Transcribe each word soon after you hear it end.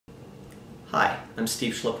Hi, I'm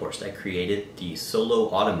Steve Schlepphorst. I created the solo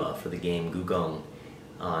automa for the game Gugong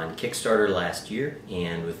on Kickstarter last year,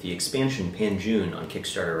 and with the expansion Panjun on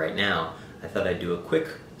Kickstarter right now, I thought I'd do a quick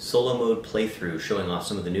solo mode playthrough showing off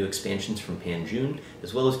some of the new expansions from Panjun,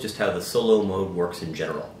 as well as just how the solo mode works in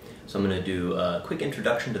general. So I'm going to do a quick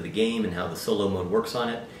introduction to the game and how the solo mode works on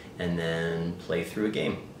it, and then play through a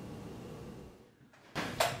game.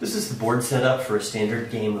 This is the board setup for a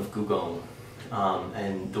standard game of Gugong.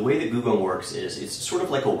 And the way that Gugong works is it's sort of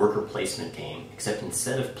like a worker placement game, except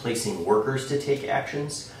instead of placing workers to take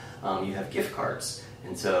actions, you have gift cards.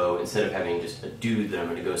 And so instead of having just a dude that I'm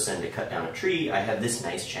going to go send to cut down a tree, I have this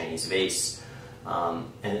nice Chinese vase.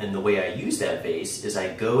 And the way I use that vase is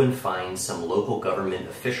I go and find some local government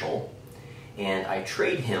official, and I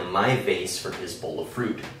trade him my vase for his bowl of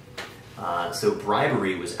fruit. So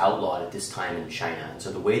bribery was outlawed at this time in China, and so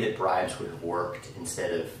the way that bribes would have worked,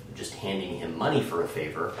 instead of just handing him money for a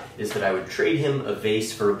favor, is that I would trade him a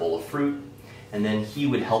vase for a bowl of fruit, and then he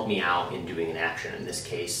would help me out in doing an action, in this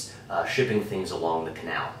case, shipping things along the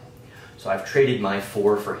canal. So I've traded my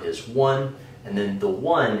 4 for his 1, and then the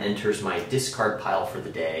 1 enters my discard pile for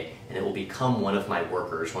the day, and it will become one of my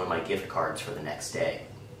workers, one of my gift cards for the next day.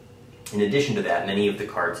 In addition to that, many of the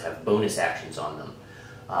cards have bonus actions on them.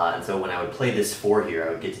 And so when I would play this 4 here, I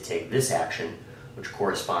would get to take this action, which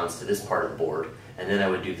corresponds to this part of the board, and then I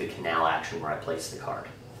would do the canal action where I place the card.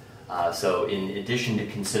 So in addition to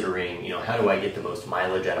considering, how do I get the most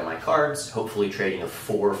mileage out of my cards, hopefully trading a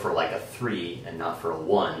 4 for like a 3 and not for a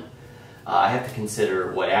 1, I have to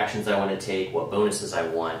consider what actions I want to take, what bonuses I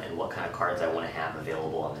want, and what kind of cards I want to have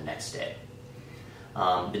available on the next day.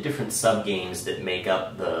 The different sub-games that make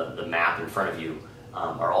up the map in front of you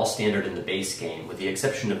are all standard in the base game, with the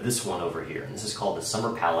exception of this one over here. And this is called the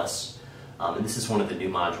Summer Palace, and this is one of the new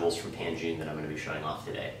modules from Panjun that I'm going to be showing off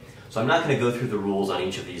today. So I'm not going to go through the rules on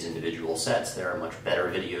each of these individual sets. There are much better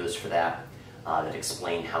videos for that that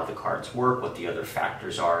explain how the cards work, what the other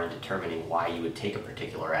factors are in determining why you would take a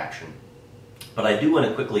particular action. But I do want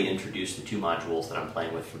to quickly introduce the 2 modules that I'm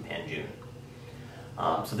playing with from Panjun.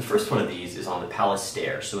 So the first one of these is on the Palace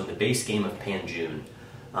Stairs. So in the base game of Panjun,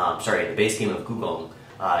 the base game of Gugong,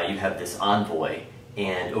 you have this envoy,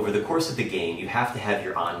 and over the course of the game you have to have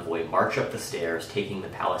your envoy march up the stairs taking the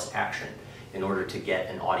palace action in order to get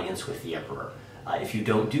an audience with the emperor. If you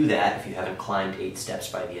don't do that, if you haven't climbed 8 steps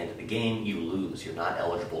by the end of the game, you lose. You're not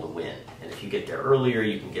eligible to win. And if you get there earlier,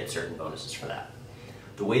 you can get certain bonuses for that.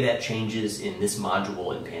 The way that changes in this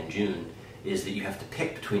module in Panjun is that you have to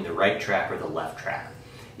pick between the right track or the left track.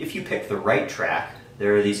 If you pick the right track,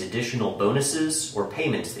 there are these additional bonuses or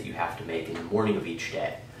payments that you have to make in the morning of each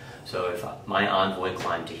day. So if my envoy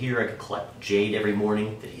climbed to here, I could collect Jade every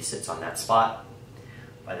morning that he sits on that spot.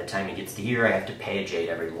 By the time he gets to here, I have to pay a Jade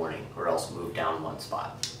every morning, or else move down 1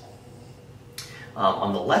 spot.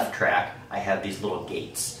 On the left track, I have these little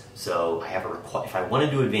gates. So I have if I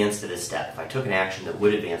wanted to advance to this step, if I took an action that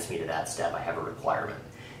would advance me to that step, I have a requirement.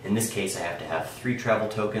 In this case, I have to have 3 travel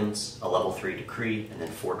tokens, a level 3 decree, and then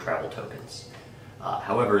 4 travel tokens.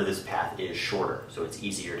 However, this path is shorter, so it's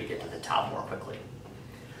easier to get to the top more quickly.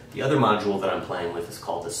 The other module that I'm playing with is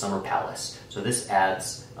called the Summer Palace. So this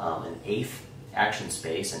adds an 8th action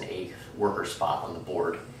space, an 8th worker spot on the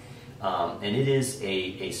board. And it is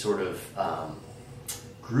a sort of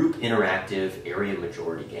group interactive area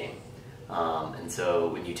majority game. And so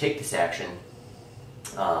when you take this action,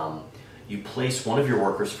 you place one of your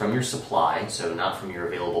workers from your supply, so not from your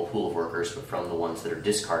available pool of workers, but from the ones that are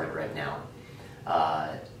discarded right now.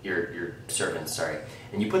 Your servants, sorry,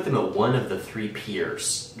 and you put them at one of the 3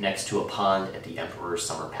 piers next to a pond at the Emperor's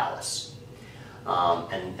Summer Palace.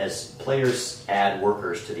 And as players add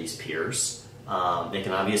workers to these piers, they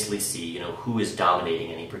can obviously see, who is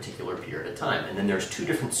dominating any particular pier at a time. And then there's 2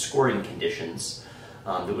 different scoring conditions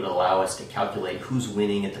that would allow us to calculate who's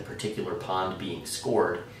winning at the particular pond being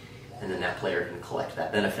scored, and then that player can collect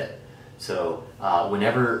that benefit. So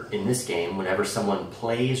whenever, in this game, whenever someone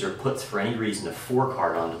plays or puts for any reason a 4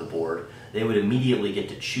 card onto the board, they would immediately get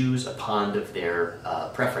to choose a pond of their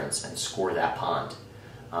preference and score that pond.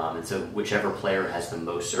 And so whichever player has the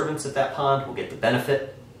most servants at that pond will get the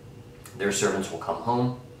benefit. Their servants will come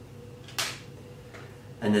home.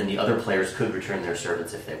 And then the other players could return their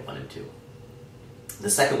servants if they wanted to.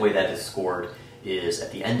 The second way that is scored is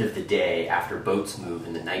at the end of the day, after boats move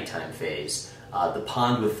in the nighttime phase, the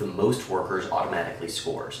pond with the most workers automatically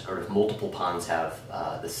scores. Or if multiple ponds have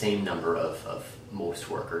the same number of most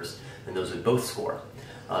workers, then those would both score.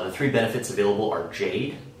 The 3 benefits available are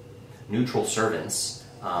Jade, neutral servants.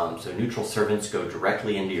 So neutral servants go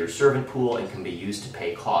directly into your servant pool and can be used to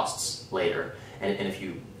pay costs later. And if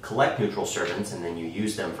you collect neutral servants and then you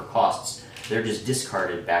use them for costs, they're just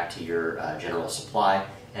discarded back to your general supply,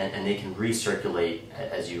 and they can recirculate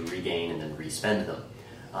as you regain and then respend them.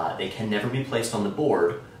 They can never be placed on the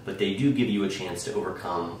board, but they do give you a chance to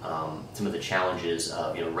overcome some of the challenges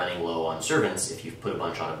of running low on servants if you've put a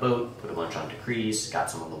bunch on a boat, put a bunch on decrees,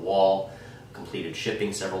 got some on the wall, completed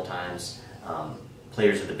shipping several times.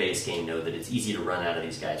 Players of the base game know that it's easy to run out of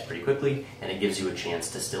these guys pretty quickly, and it gives you a chance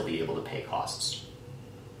to still be able to pay costs.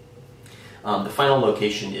 The final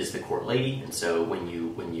location is the Court Lady, and so when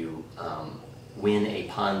you win a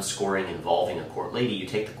pawn scoring involving a Court Lady, you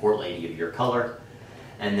take the Court Lady of your color,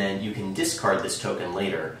 and then you can discard this token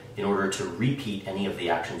later in order to repeat any of the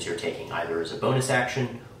actions you're taking, either as a bonus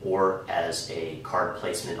action or as a card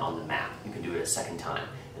placement on the map. You can do it a second time.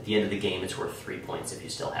 At the end of the game, it's worth 3 points if you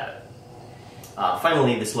still have it.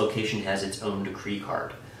 Finally, this location has its own decree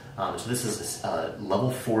card. So this is a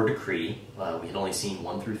level 4 decree. We had only seen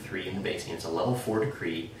 1 through 3 in the base game. It's a level 4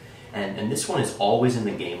 decree, and this one is always in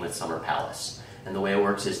the game with Summer Palace. And the way it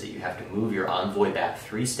works is that you have to move your envoy back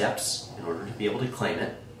 3 steps in order to be able to claim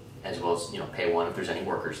it, as well as pay 1 if there's any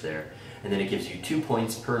workers there. And then it gives you 2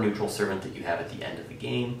 points per neutral servant that you have at the end of the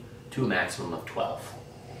game, to a maximum of 12.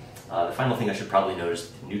 The final thing I should probably note is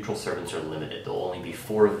that neutral servants are limited. There'll only be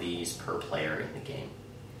 4 of these per player in the game.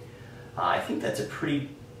 I think that's a pretty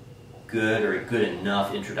good or a good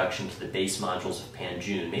enough introduction to the base modules of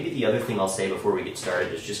Panjun. Maybe the other thing I'll say before we get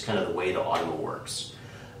started is just kind of the way the Automa works.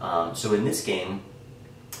 So in this game,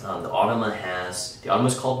 the Automa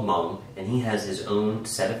is called Meng, and he has his own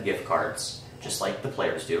set of gift cards, just like the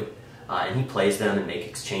players do, and he plays them and makes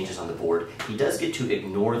exchanges on the board. He does get to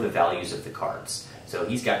ignore the values of the cards. So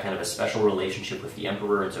he's got kind of a special relationship with the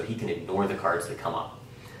Emperor, and so he can ignore the cards that come up.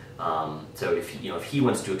 So if he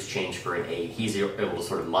wants to exchange for an 8, he's able to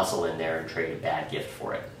sort of muscle in there and trade a bad gift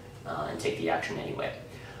for it, and take the action anyway.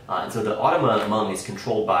 And so the Automa Meng is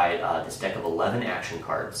controlled by this deck of 11 action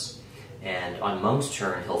cards, and on Meng's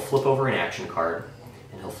turn he'll flip over an action card,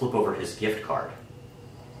 and he'll flip over his gift card.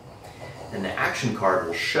 And the action card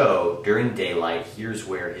will show during daylight, here's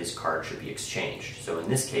where his card should be exchanged. So in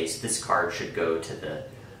this case, this card should go to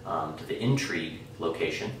the intrigue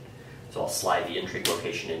location. So I'll slide the intrigue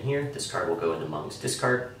location in here. This card will go into Meng's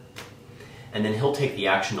discard. And then he'll take the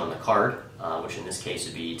action on the card, which in this case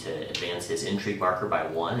would be to advance his intrigue marker by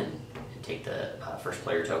 1 and take the first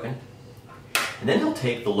player token. And then he'll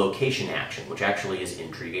take the location action, which actually is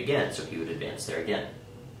intrigue again, so he would advance there again.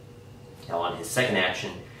 Now on his second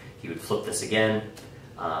action, he would flip this again,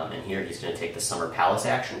 and here he's going to take the Summer Palace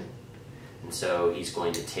action. And so he's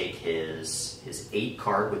going to take his 8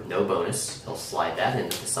 card with no bonus. He'll slide that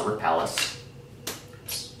into the Summer Palace.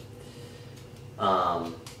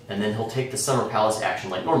 And then he'll take the Summer Palace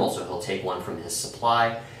action like normal, so he'll take 1 from his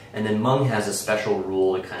supply. And then Meng has a special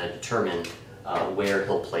rule to kind of determine where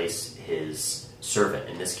he'll place his servant.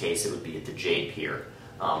 In this case, it would be at the Jade Pier.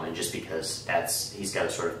 And just because he's got a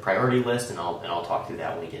sort of priority list, and I'll talk through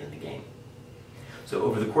that when we get in the game. So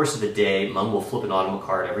over the course of the day, Meng will flip an Automa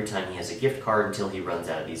card every time he has a gift card until he runs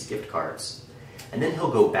out of these gift cards. And then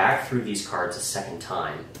he'll go back through these cards a second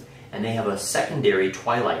time, and they have a secondary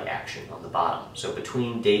twilight action on the bottom. So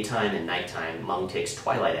between daytime and nighttime, Meng takes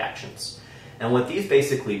twilight actions. And what these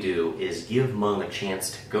basically do is give Meng a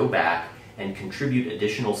chance to go back and contribute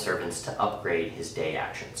additional servants to upgrade his day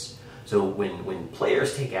actions. So when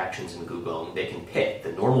players take actions in Gugong, they can pick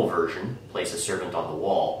the normal version, place a servant on the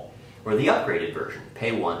wall, or the upgraded version,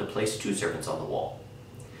 pay 1 to place 2 servants on the wall.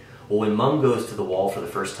 Well, when Meng goes to the wall for the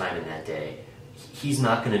first time in that day, he's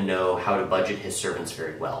not going to know how to budget his servants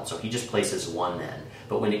very well, so he just places 1 then.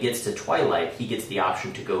 But when it gets to twilight, he gets the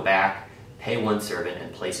option to go back, pay 1 servant,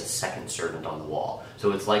 and place a second servant on the wall.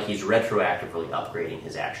 So it's like he's retroactively upgrading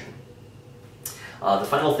his action. The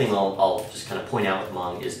final thing I'll just kind of point out with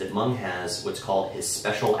Meng is that Meng has what's called his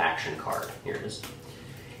special action card. Here it is.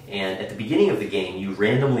 And at the beginning of the game, you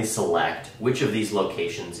randomly select which of these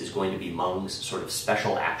locations is going to be Meng's sort of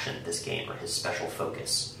special action this game, or his special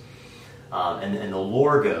focus. And the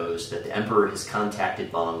lore goes that the Emperor has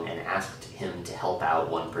contacted Meng and asked him to help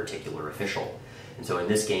out one particular official. And so in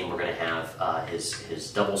this game, we're going to have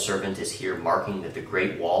his double servant is here marking that the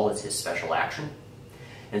Great Wall is his special action.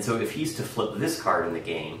 And so if he's to flip this card in the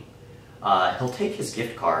game, he'll take his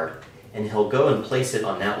gift card and he'll go and place it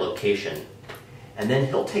on that location. And then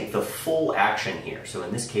he'll take the full action here. So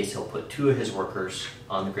in this case, he'll put 2 of his workers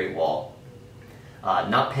on the Great Wall,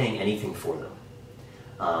 not paying anything for them.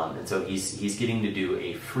 And so he's getting to do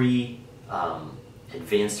a free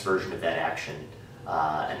advanced version of that action.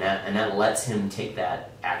 And that lets him take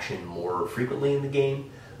that action more frequently in the game.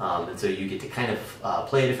 And so you get to kind of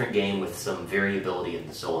play a different game with some variability in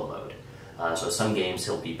the solo mode. So some games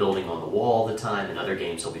he'll be building on the wall all the time, in other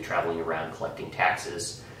games he'll be traveling around collecting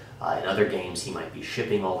taxes, in other games he might be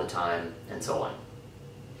shipping all the time, and so on.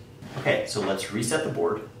 Okay, so let's reset the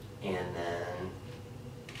board and then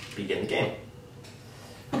begin the game.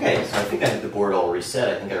 Okay, so I think I have the board all reset.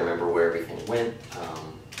 I think I remember where everything went.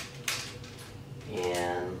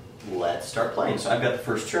 And let's start playing. So I've got the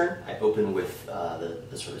first turn. I open with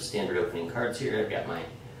the sort of standard opening cards here. I've got my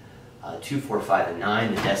 2, 4, 5, and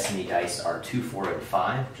 9. The Destiny dice are 2, 4, and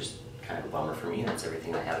 5, which is kind of a bummer for me. That's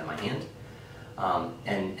everything I have in my hand.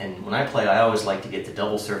 And when I play, I always like to get the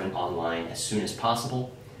Double Servant online as soon as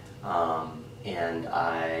possible. And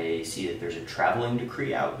I see that there's a Traveling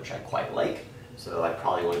Decree out, which I quite like. So I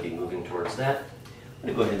probably want to be moving towards that. I'm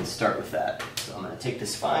going to go ahead and start with that. So I'm going to take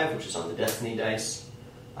this 5, which is on the Destiny dice.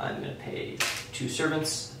 I'm going to pay 2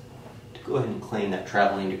 servants to go ahead and claim that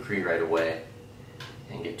Traveling Decree right away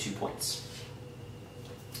and get 2 points.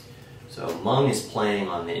 So Meng is playing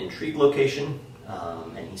on the Intrigue location,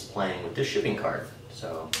 and he's playing with this shipping card.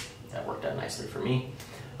 So that worked out nicely for me.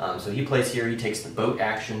 So he plays here, he takes the boat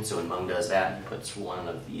action. So when Meng does that, he puts one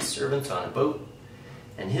of these servants on a boat.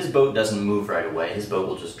 And his boat doesn't move right away. His boat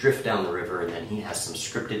will just drift down the river, and then he has some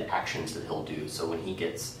scripted actions that he'll do. So when he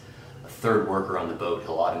gets a 3rd worker on the boat,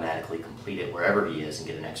 he'll automatically complete it wherever he is and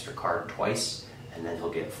get an extra card twice, and then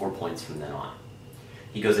he'll get 4 points from then on.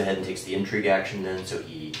 He goes ahead and takes the intrigue action then, so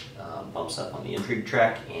he bumps up on the intrigue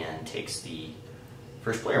track and takes the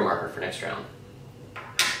first player marker for next round.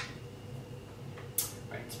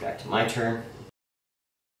 Right, it's back to my turn.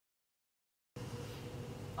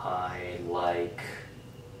 I like...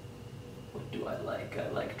 What do I like? I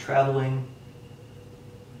like traveling.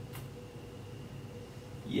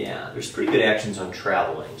 Yeah, there's pretty good actions on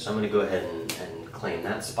traveling, so I'm going to go ahead and claim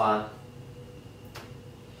that spot.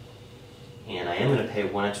 And I am going to pay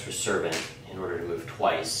 1 extra servant in order to move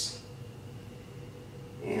twice.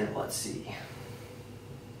 And let's see.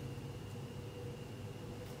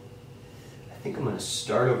 I think I'm going to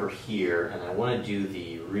start over here, and I want to do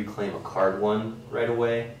the reclaim a card one right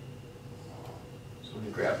away. So I'm going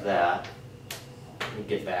to grab that. Let me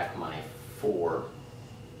get back my 4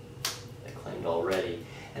 I claimed already.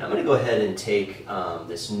 And I'm going to go ahead and take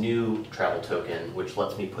this new travel token, which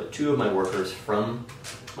lets me put 2 of my workers from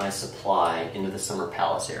my supply into the Summer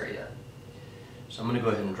Palace area. So I'm going to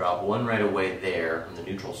go ahead and drop 1 right away there on the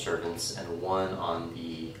neutral servants and 1 on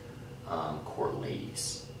the court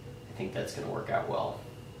ladies. I think that's going to work out well.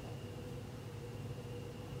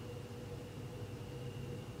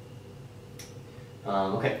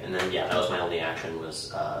 Okay, and then yeah, that was my only action,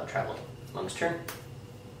 was traveling. Meng's turn.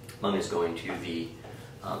 Meng is going to the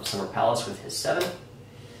Summer Palace with his 7,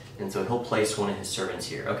 and so he'll place 1 of his servants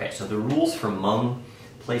here. Okay, so the rules for Meng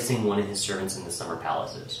placing 1 of his servants in the Summer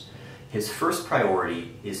Palace is, his first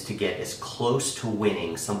priority is to get as close to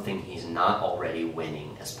winning something he's not already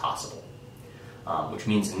winning as possible. Which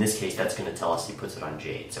means in this case, that's going to tell us he puts it on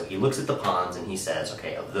Jade. So he looks at the pawns and he says,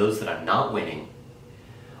 okay, of those that I'm not winning,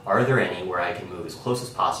 are there any where I can move as close as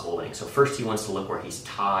possible winning? So first he wants to look where he's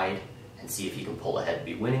tied and see if he can pull ahead and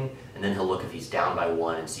be winning, and then he'll look if he's down by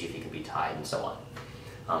 1 and see if he can be tied, and so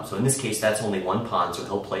on. So in this case, that's only 1 pawn, so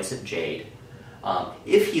he'll place it Jade.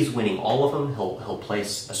 If he's winning all of them, he'll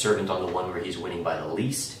place a servant on the one where he's winning by the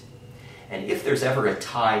least. And if there's ever a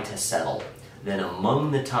tie to settle, then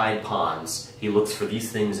among the tied pawns, he looks for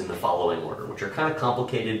these things in the following order, which are kind of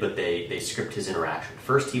complicated, but they script his interaction.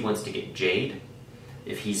 First, he wants to get Jade.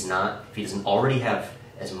 If he doesn't already have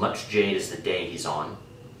as much Jade as the day he's on.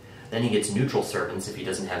 Then he gets neutral servants if he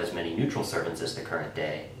doesn't have as many neutral servants as the current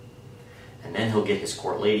day. And then he'll get his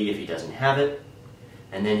court lady if he doesn't have it.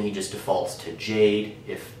 And then he just defaults to Jade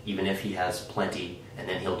even if he has plenty, and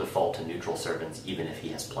then he'll default to neutral servants even if he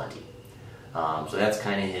has plenty. So that's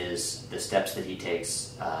kind of the steps that he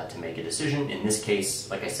takes to make a decision. In this case,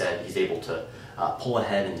 like I said, he's able to pull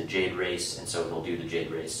ahead in the Jade race, and so he'll do the Jade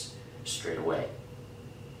race straight away.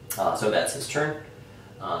 So that's his turn.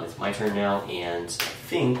 It's my turn now, and I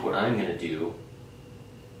think what I'm going to do,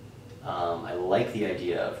 I like the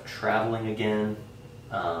idea of traveling again.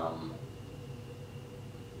 I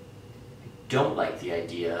don't like the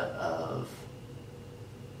idea of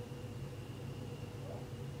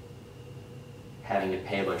having to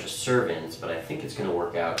pay a bunch of servants, but I think it's going to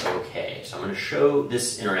work out okay. So I'm going to show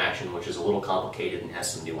this interaction, which is a little complicated and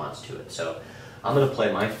has some nuance to it. So I'm going to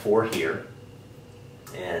play my 4 here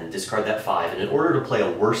and discard that 5. And in order to play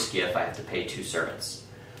a worse gift, I have to pay 2 servants.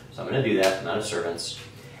 So I'm going to do that, amount of servants.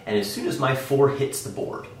 And as soon as my 4 hits the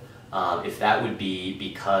board, if that would be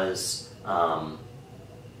because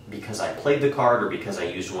because I played the card or because I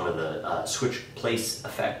used one of the switch place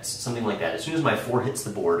effects, something like that. As soon as my 4 hits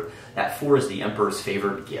the board, that 4 is the Emperor's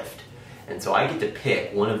favored gift. And so I get to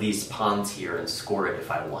pick one of these pawns here and score it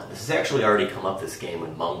if I want. This has actually already come up this game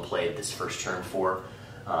when Meng played this first turn 4,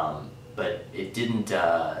 but it didn't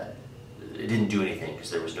do anything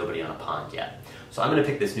because there was nobody on a pawn yet. So I'm going to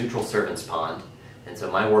pick this neutral servant's pawn, and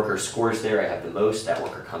so my worker scores there. I have the most. That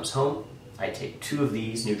worker comes home. I take 2 of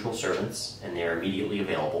these neutral servants, and they are immediately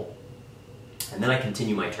available. And then I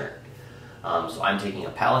continue my turn. So I'm taking a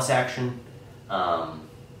palace action, and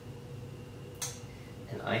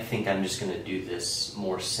I think I'm just going to do this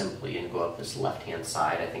more simply and go up this left-hand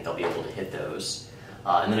side. I think I'll be able to hit those.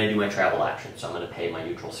 And then I do my travel action. So I'm going to pay my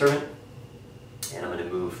neutral servant, and I'm going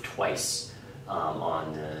to move twice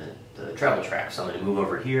on the travel track. So I'm going to move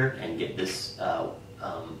over here and get this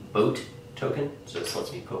boat token. So this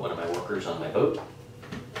lets me put one of my workers on my boat,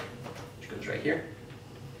 which goes right here.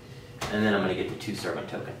 And then I'm going to get the 2 servant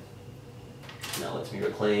token. Now lets me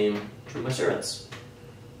reclaim 2 of my servants.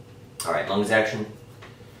 All right, Meng's action.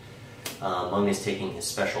 Meng is taking his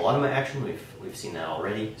special automa action. We've seen that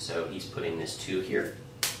already. So he's putting this 2 here.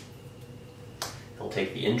 He'll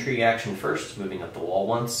take the intrigue action first, moving up the wall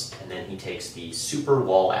once, and then he takes the super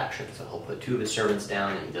wall action. So he'll put 2 of his servants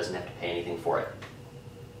down, and he doesn't have to pay anything for it.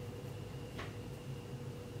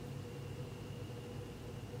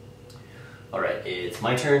 All right, it's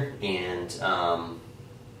my turn, and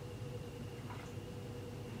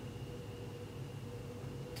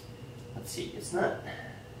let's see, it's not,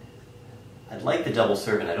 I'd like the double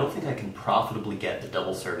servant. I don't think I can profitably get the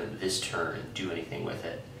double servant this turn and do anything with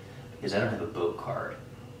it, because I don't have a boat card.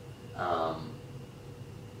 So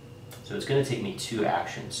it's going to take me 2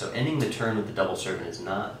 actions. So ending the turn with the double servant is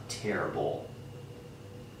not terrible,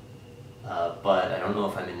 but I don't know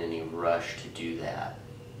if I'm in any rush to do that.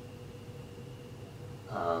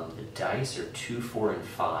 The dice are 2, 4, and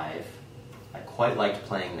 5. I quite liked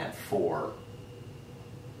playing that 4.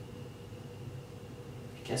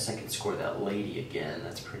 I guess I could score that lady again.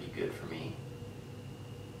 That's pretty good for me.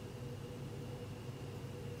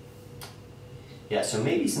 Yeah, so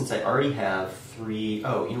maybe since I already have 3...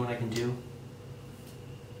 Oh, you know what I can do?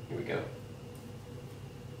 Here we go.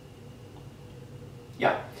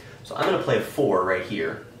 Yeah, so I'm going to play a 4 right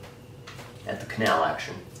here at the canal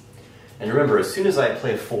action. And remember, as soon as I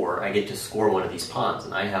play a 4, I get to score one of these pawns.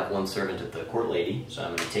 And I have 1 servant at the court lady, so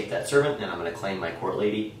I'm going to take that servant and I'm going to claim my court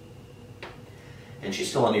lady. And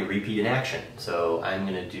she's going to let me repeat an action. So I'm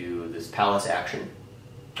going to do this palace action.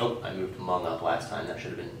 Oh, I moved Meng up last time. That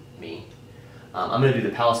should have been me. I'm going to do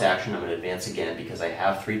the palace action. I'm going to advance again because I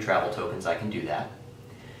have 3 travel tokens. I can do that.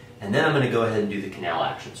 And then I'm going to go ahead and do the canal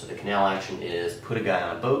action. So the canal action is put a guy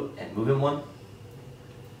on a boat and move him 1.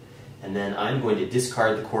 And then I'm going to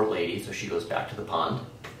discard the court lady, so she goes back to the pond,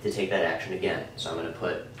 to take that action again. So I'm going to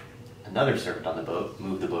put another servant on the boat,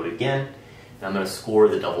 move the boat again, and I'm going to score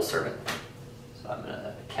the double servant. So I'm going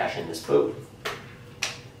to cash in this boat.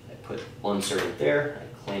 I put 1 servant there,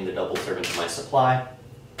 I claim the double servant to my supply,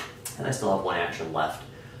 and I still have 1 action left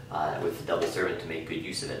with the double servant to make good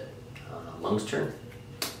use of it. Meng's turn.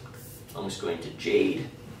 Meng's going to Jade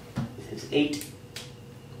with his 8.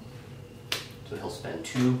 So he'll spend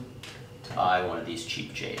 2 to buy one of these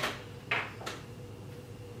cheap Jade.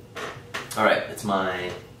 Alright, it's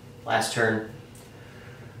my last turn.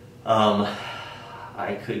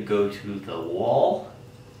 I could go to the wall.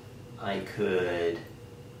 I could...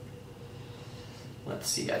 Let's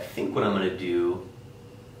see, I think what I'm going to do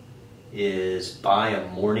is buy a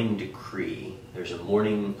morning decree. There's a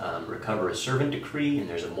morning recover a servant decree, and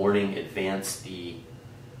there's a morning advance the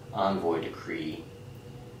envoy decree.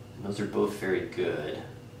 And those are both very good.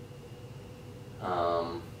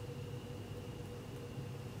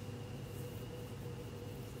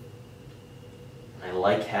 I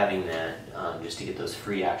like having that just to get those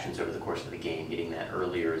free actions over the course of the game. Getting that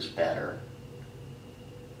earlier is better.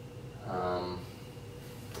 Let's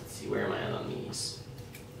see, where am I at on these?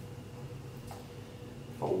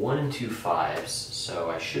 A 1 and 2 5s, so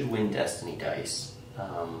I should win Destiny dice.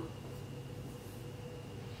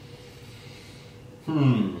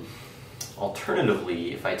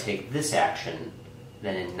 Alternatively, if I take this action,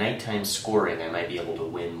 then in nighttime scoring I might be able to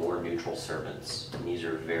win more neutral servants. And these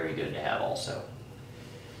are very good to have also.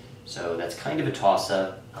 So that's kind of a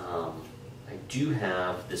toss-up. I do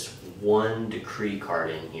have this 1 decree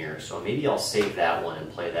card in here, so maybe I'll save that one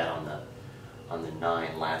and play that on the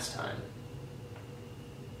 9 last time.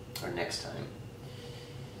 Or next time.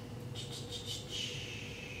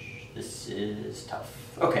 This is tough.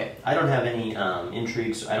 Okay, I don't have any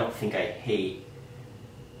intrigue, so I don't think I hate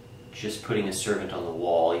just putting a servant on the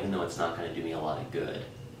wall, even though it's not going to do me a lot of good.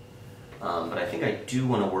 but I think I do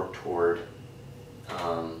want to work toward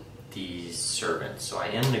these servants. So I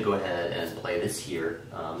am going to go ahead and play this here.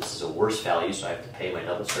 This is a worse value, so I have to pay my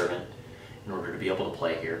double servant in order to be able to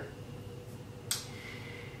play here.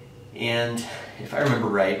 And if I remember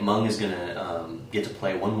right, Meng is going to get to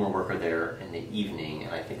play one more worker there in the evening,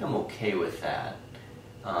 and I think I'm okay with that.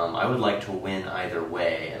 I would like to win either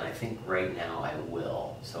way, and I think right now I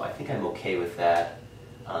will. So I think I'm okay with that,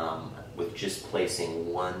 with just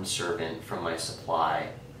placing one servant from my supply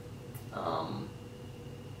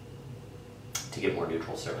to get more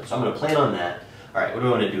neutral servants. So I'm going to plan on that. All right, what do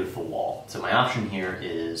I want to do with the wall? So my option here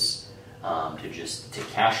is to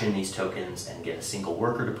cash in these tokens and get a single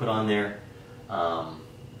worker to put on there,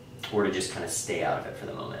 or to just kind of stay out of it for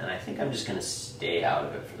the moment. And I think I'm just going to stay out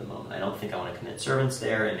of it for the moment. I don't think I want to commit servants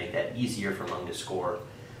there and make that easier for Meng to score,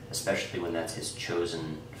 especially when that's his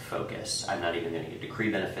chosen focus. I'm not even going to get decree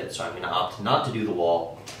benefit, so I'm going to opt not to do the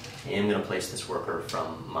wall. I am going to place this worker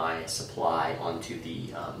from my supply onto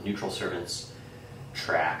the neutral servants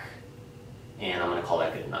track, and I'm going to call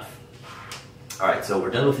that good enough. Alright, so we're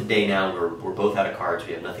done with the day now. We're both out of cards.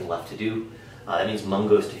 We have nothing left to do. That means Meng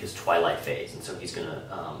goes to his twilight phase, and so he's going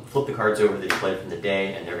to flip the cards over that he played from the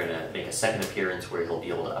day, and they're going to make a second appearance where he'll be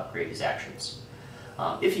able to upgrade his actions,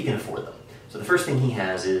 if he can afford them. So the first thing he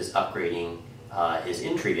has is upgrading his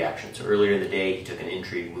intrigue action. So earlier in the day he took an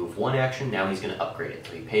intrigue move 1 action, now he's going to upgrade it.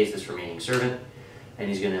 So he pays this remaining servant, and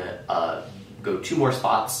he's going to go 2 more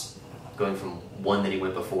spots, going from 1 that he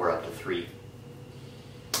went before up to 3.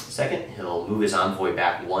 Second, he'll move his envoy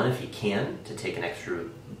back 1 if he can to take an extra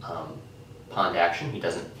pond action. He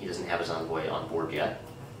doesn't have his envoy on board yet.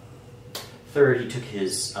 Third, he took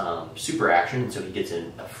his super action, so he gets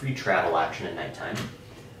a free travel action at nighttime.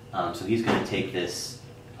 So he's going to take this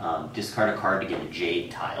discard a card to get a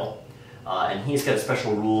Jade tile. And he's got a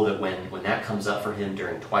special rule that when that comes up for him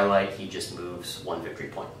during twilight, he just moves 1 victory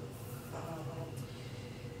point.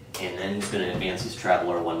 And then he's going to advance his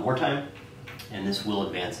traveler 1 more time, and this will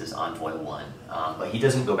advance his envoy 1. But he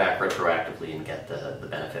doesn't go back retroactively and get the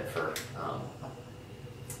benefit for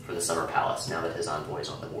the Summer Palace now that his envoy is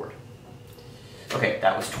on the board. Okay,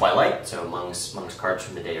 that was twilight, so Meng's cards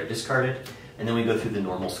from the day are discarded. And then we go through the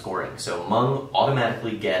normal scoring. So Meng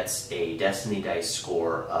automatically gets a Destiny Dice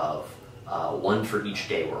score of 1 for each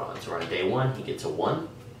day we're on. So we're on day 1, he gets a 1.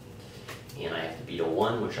 And I have to beat a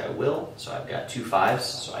 1, which I will. So I've got 2 5s,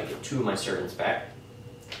 so I get 2 of my servants back.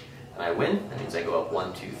 And I win. That means I go up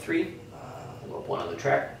 1, 2, 3. I go up 1 on the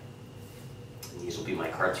track. And these will be my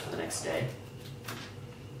cards for the next day.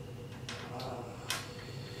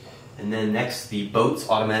 And then next, the boats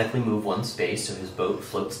automatically move 1 space, so his boat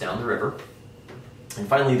floats down the river. And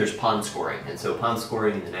finally, there's pond scoring. And so pond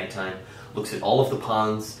scoring in the nighttime looks at all of the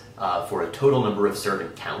ponds for a total number of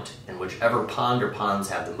servant count, and whichever pond or ponds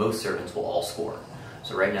have the most servants will all score.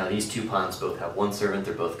 So right now, these 2 ponds both have 1 servant.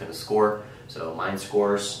 They're both going to score. So mine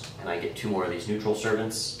scores, and I get 2 more of these neutral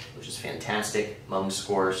servants, which is fantastic. Meng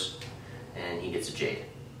scores, and he gets a Jade.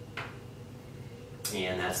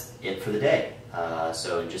 And that's it for the day.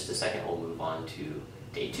 So in just a second, we'll move on to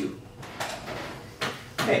day 2.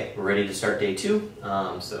 Okay, we're ready to start day 2.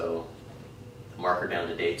 So marker down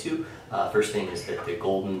to day 2. First thing is that the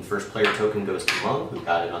golden first player token goes to Meng, who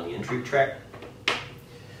got it on the intrigue track.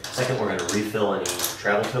 Second, we're going to refill any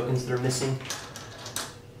travel tokens that are missing.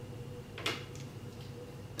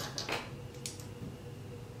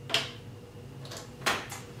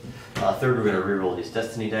 Third, we're going to reroll these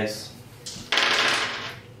Destiny Dice.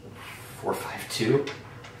 4, 5, 2.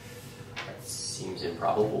 That seems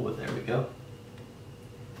improbable, but there we go.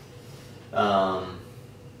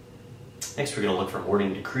 Next, we're going to look for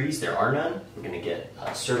morning decrees. There are none. We're going to get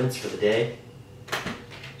servants for the day.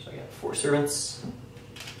 So I got 4 servants.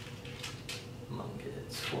 Meng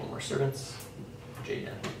gets 4 more servants. Jade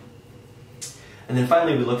down here. And then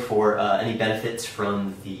finally, we look for any benefits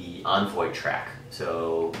from the envoy track.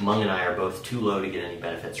 So Meng and I are both too low to get any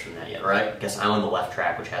benefits from that yet. Or I guess I'm on the left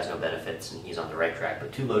track, which has no benefits, and he's on the right track,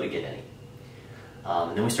 but too low to get any.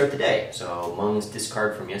 And then we start the day. So Meng's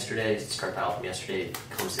discard from yesterday, his discard pile from yesterday,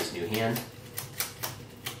 comes his new hand.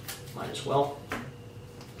 Mine as well.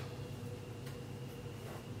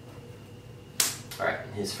 Alright,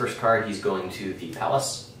 his first card, he's going to the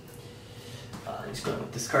palace. He's going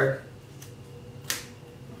with this card.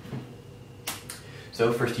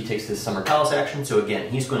 So first he takes his Summer Palace action. So again,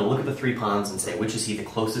 he's going to look at the 3 pawns and say which is he the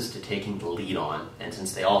closest to taking the lead on. And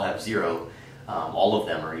since they all have 0, all of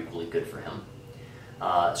them are equally good for him.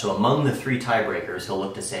 So among the 3 tiebreakers, he'll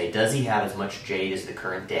look to say, does he have as much Jade as the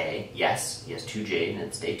current day? Yes, he has 2 Jade, and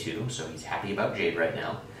it's day 2, so he's happy about Jade right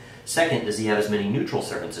now. Second, does he have as many neutral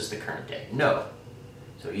servants as the current day? No.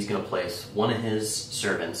 So he's going to place one of his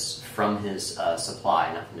servants from his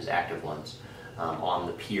supply, not from his active ones, on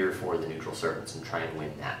the pier for the neutral servants and try and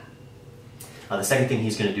win that. The second thing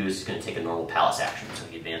he's going to do is he's going to take a normal palace action. So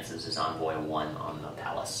he advances his envoy 1 on the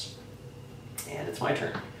palace. And it's my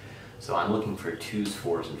turn. So I'm looking for 2s,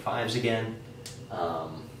 4s, and 5s again.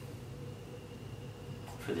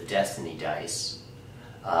 For the Destiny dice.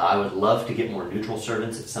 I would love to get more neutral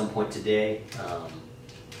servants at some point today.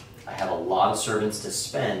 I have a lot of servants to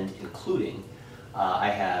spend, including I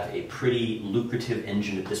have a pretty lucrative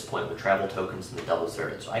engine at this point with travel tokens and the double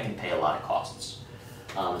servant, so I can pay a lot of costs.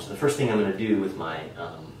 So the first thing I'm going to do with my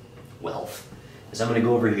wealth is I'm going to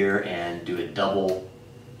go over here and do a double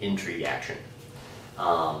intrigue action.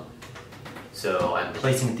 So I'm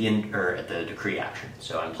placing at the decree action.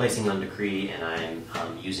 So I'm placing on decree and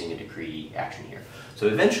I'm using a decree action here. So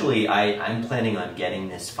eventually I'm planning on getting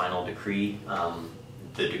this final decree,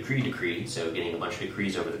 the decree, so getting a bunch of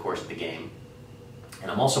decrees over the course of the game.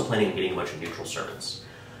 And I'm also planning on getting a bunch of neutral servants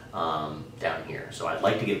down here. So I'd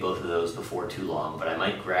like to get both of those before too long, but I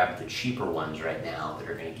might grab the cheaper ones right now that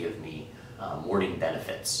are going to give me morning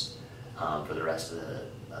benefits for the rest of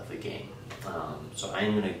the game. So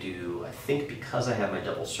I'm going to do, I think because I have my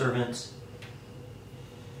double servant,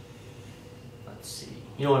 let's see,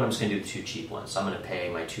 you know what, I'm just going to do the 2 cheap ones. So I'm going to pay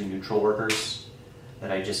my 2 neutral workers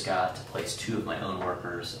that I just got to place 2 of my own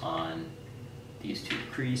workers on these 2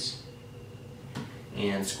 decrees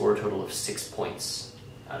and score a total of 6 points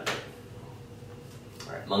out of it.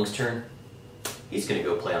 Alright, Meng's turn. He's going to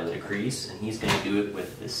go play on the decrees and he's going to do it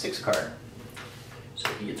with this 6 card. So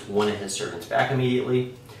he gets 1 of his servants back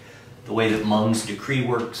immediately. The way that Meng's decree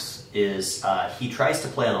works is he tries to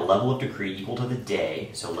play on a level of decree equal to the day,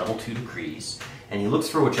 so level 2 decrees, and he looks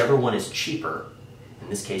for whichever one is cheaper, in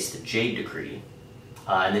this case the Jade decree,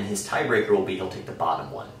 and then his tiebreaker will be he'll take the bottom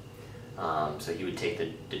one. So he would take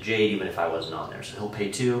the Jade even if I wasn't on there. So he'll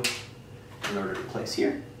pay 2 in order to place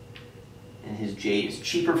here, and his Jade is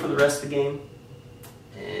cheaper for the rest of the game,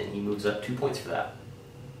 and he moves up 2 points for that.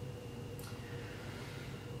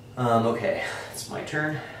 Okay, it's my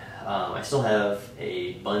turn. I still have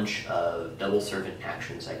a bunch of double servant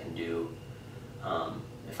actions I can do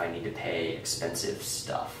if I need to pay expensive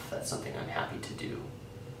stuff. That's something I'm happy to do.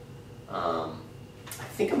 I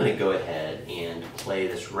think I'm going to go ahead and play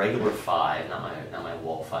this regular 5, not my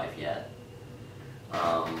wall 5 yet,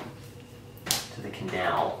 to the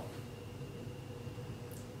canal.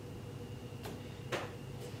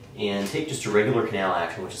 And take just a regular canal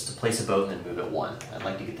action, which is to place a boat and then move it 1. I'd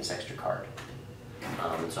like to get this extra card.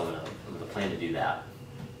 So I'm going to plan to do that.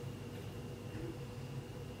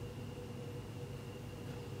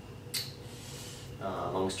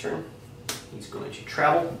 Meng's turn. He's going to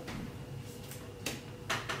travel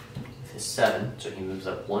with his 7, so he moves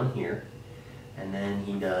up 1 here. And then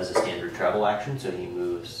he does a standard travel action, so he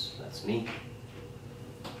moves, that's me,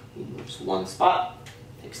 he moves 1 spot,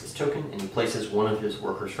 takes this token, and he places 1 of his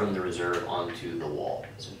workers from the reserve onto the wall.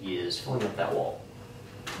 So he is filling up that wall.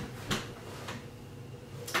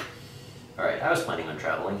 Alright, I was planning on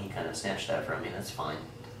traveling. He kind of snatched that from me. That's fine.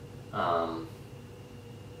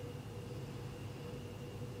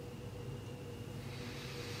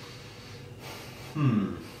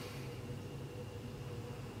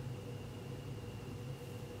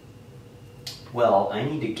 Well, I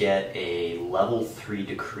need to get a level 3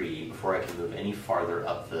 decree before I can move any farther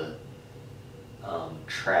up the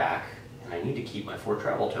track. And I need to keep my 4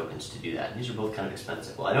 travel tokens to do that. And these are both kind of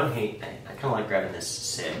expensive. Well, I kind of like grabbing this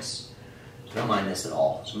 6. I don't mind this at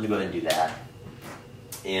all, so I'm going to go ahead and do that.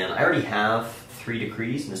 And I already have 3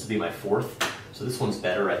 decrees, and this will be my 4th, so this one's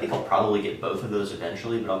better. I think I'll probably get both of those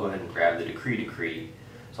eventually, but I'll go ahead and grab the decree.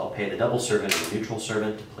 So I'll pay the double servant and the neutral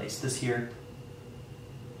servant to place this here,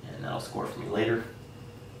 and that'll score for me later.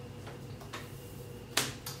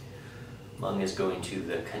 Meng is going to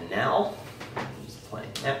the canal. He's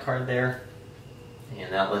playing that card there,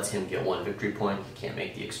 and that lets him get 1 victory point. He can't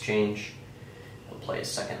make the exchange. He'll play a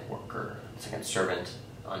second servant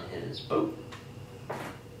on his boat.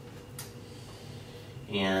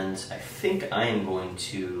 And I think I am going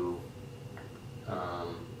to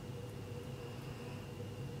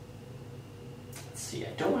let's see, I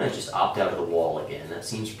don't want to just opt out of the wall again. That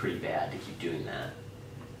seems pretty bad to keep doing that.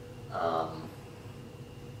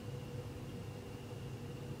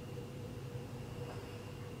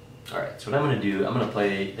 Alright, so what I'm going to do, I'm going to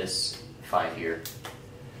play this 5 here.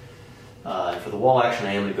 For the wall action,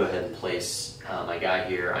 I am going to go ahead and place my guy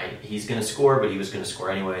here. He's going to score, but he was going to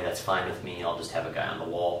score anyway. That's fine with me. I'll just have a guy on the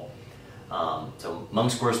wall. So Meng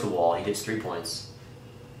scores the wall. He gets 3 points.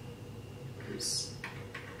 His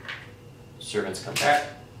servants come back.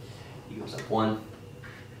 He goes up 1.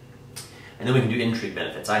 And then we can do intrigue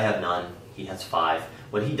benefits. I have none. He has 5.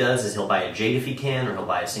 What he does is he'll buy a Jade if he can, or he'll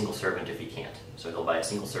buy a single servant if he can't. So he'll buy a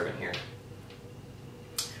single servant here.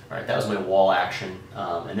 All right, that was my wall action.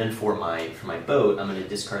 And then for my boat, I'm going to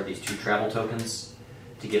discard these 2 travel tokens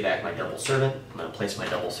to get back my double servant. I'm going to place my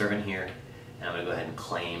double servant here, and I'm going to go ahead and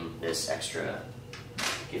claim this extra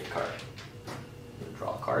gift card.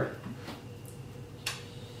 Draw a card.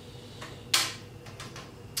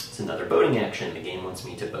 It's another boating action. The game wants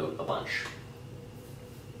me to boat a bunch.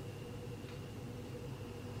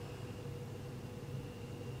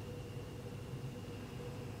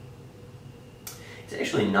 It's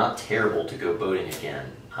actually not terrible to go boating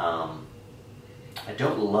again. I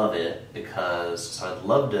don't love it because, so I'd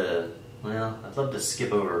love to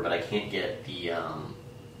skip over, but I can't get the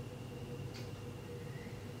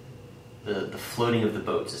floating of the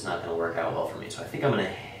boats is not going to work out well for me. So I think I'm going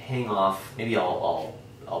to hang off. Maybe I'll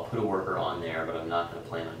put a worker on there, but I'm not going to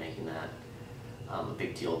plan on making that a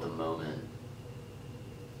big deal at the moment.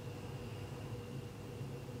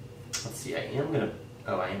 Let's see, I am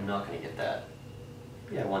not going to get that.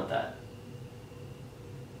 Yeah, I want that.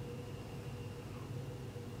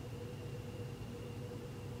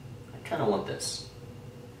 I kind of want this.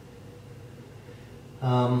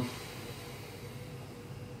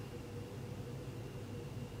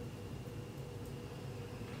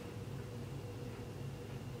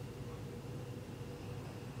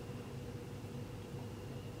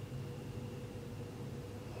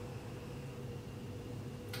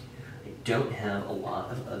 Don't have a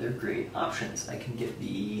lot of other great options. I can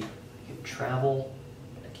travel,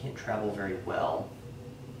 but I can't travel very well.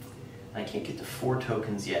 I can't get to 4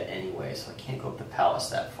 tokens yet anyway, so I can't go up the palace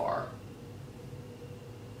that far.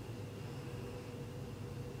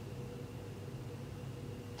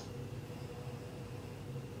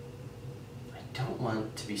 I don't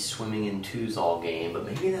want to be swimming in 2s all game, but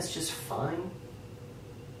maybe that's just fine.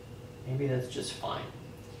 Maybe that's just fine.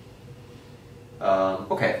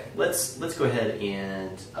 Okay, let's go ahead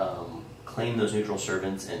and claim those neutral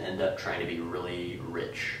servants and end up trying to be really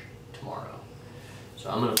rich tomorrow. So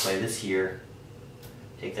I'm going to play this here,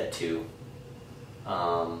 take that 2.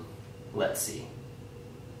 Let's see.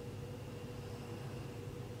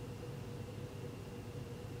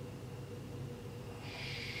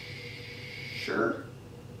 Sure.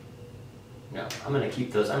 No, I'm going to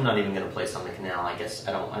keep those. I'm not even going to place on the canal. I guess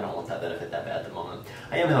I don't want that benefit that bad at the moment.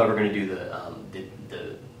 I am, however, going to do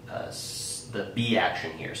the B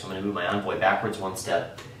action here. So I'm going to move my envoy backwards 1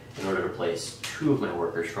 step in order to place 2 of my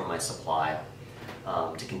workers from my supply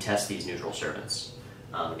to contest these neutral servants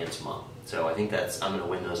against Meng. So I think I'm going to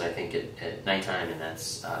win those. I think at nighttime, and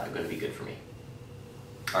that's going to be good for me.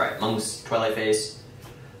 All right, Meng's Twilight Phase.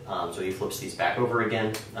 So he flips these back over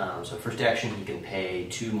again. So first action, he can pay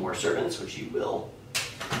 2 more servants, which he will,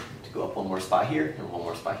 to go up 1 more spot here and 1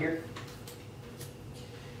 more spot here.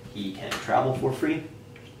 He can travel for free,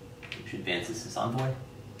 which advances his envoy.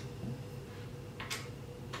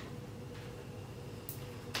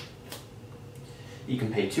 He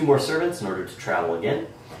can pay 2 more servants in order to travel again.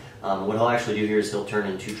 What he'll actually do here is he'll turn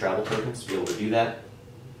in 2 travel tokens to be able to do that.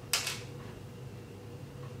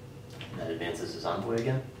 And that advances his envoy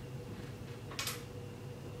again.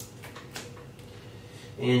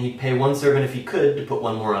 And he'd pay 1 servant if he could to put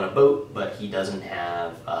 1 more on a boat, but he doesn't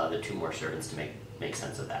have the 2 more servants to make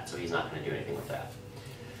sense of that, so he's not going to do anything with that.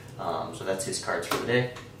 So that's his cards for the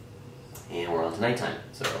day. And we're on to nighttime.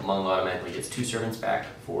 So Meng automatically gets 2 servants back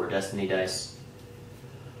for Destiny Dice.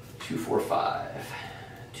 2, 4, 5.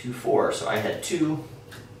 2, 4. So I had 2,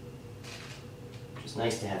 which is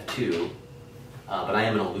nice to have 2. But I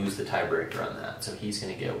am going to lose the tiebreaker on that. So he's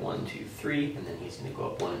going to get 1, 2, 3, and then he's going to go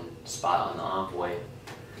up 1 spot on the envoy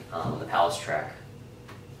on the palace track.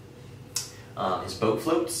 His boat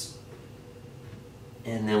floats,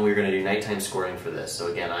 and then we're going to do nighttime scoring for this.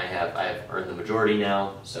 So again, I've earned the majority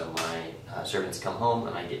now. So my servants come home,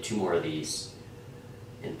 and I get 2 more of these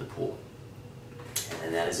into the pool.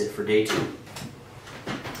 And that is it for day 2.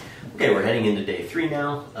 Okay, we're heading into day 3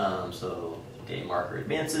 now. So day marker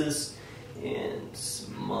advances. And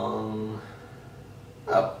Meng,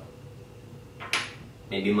 oh,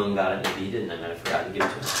 maybe Meng got it, maybe he didn't. I might have forgotten to give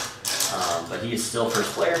it to him. But he is still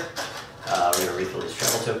first player. We're going to refill these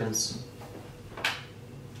travel tokens.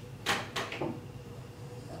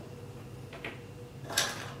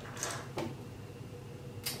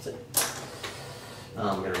 That's it.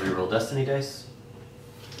 I'm going to reroll Destiny Dice.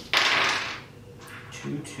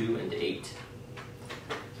 2, 2, and 8.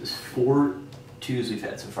 This is 4 2s we've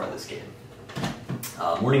had so far this game.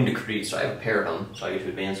 Morning Decree, so I have a pair of them, so I get to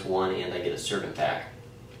advance 1 and I get a servant back.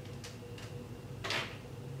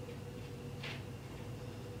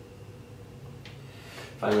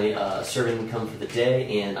 Finally, serving income for the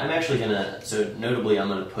day, and I'm actually gonna, so notably I'm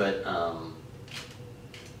gonna put,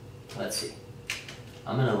 let's see,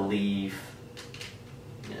 I'm gonna leave,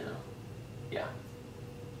 yeah.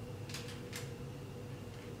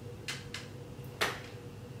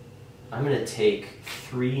 I'm gonna take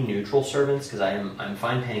 3 neutral servants, because I'm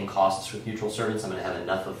fine paying costs with neutral servants. I'm gonna have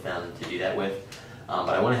enough of them to do that with, but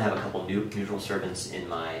I wanna have a couple neutral servants in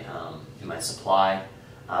my supply,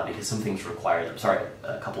 because some things require them. Sorry,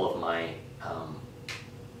 a couple of my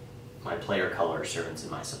my player color servants in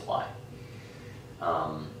my supply.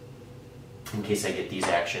 In case I get these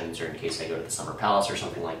actions, or in case I go to the Summer Palace or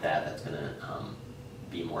something like that, that's going to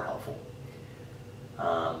be more helpful.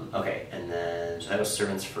 Okay, and then, so that was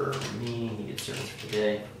servants for me, he gets servants for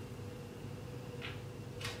today.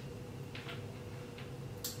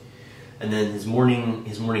 And then his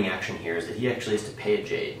morning action here is that he actually has to pay a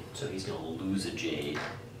Jade, so he's going to lose a Jade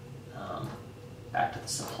back to the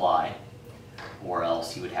supply, or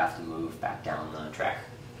else he would have to move back down the track.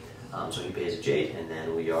 So he pays a Jade, and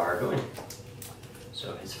then we are going.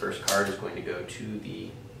 So his first card is going to go to the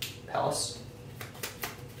Palace,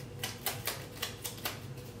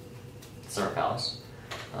 Summer Palace.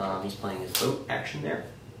 He's playing his boat action there.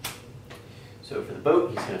 So for the boat,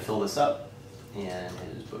 he's going to fill this up, and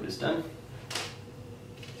his boat is done.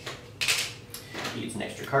 He gets an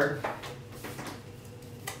extra card.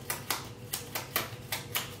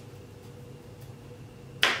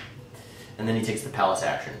 And then he takes the Palace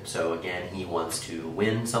action. So again, he wants to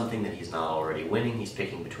win something that he's not already winning. He's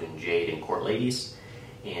picking between Jade and Court Ladies.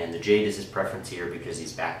 And the Jade is his preference here because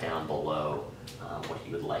he's back down below what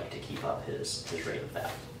he would like to keep up his rate of that.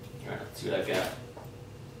 All right, let's see what I've got.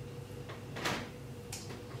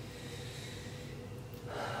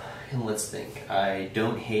 And let's think. I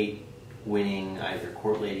don't hate winning either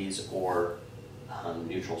Court Ladies or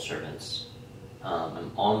neutral servants.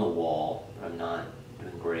 I'm on the wall, but I'm not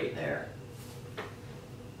doing great there.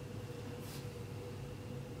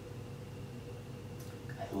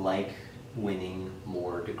 I like winning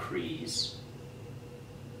more decrees.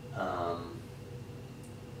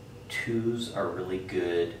 2s are really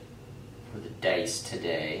good for the dice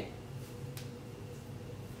today.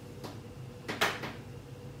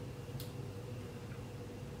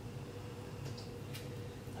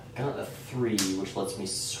 I've got a 3, which lets me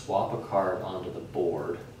swap a card onto the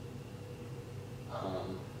board.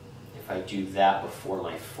 If I do that before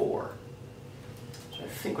my 4. So I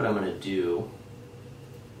think what I'm going to do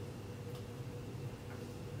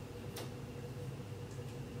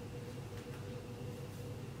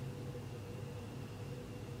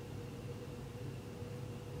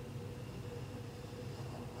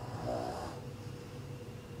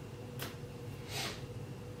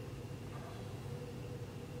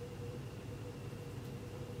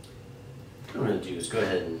is go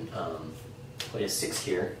ahead and play a 6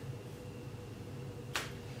 here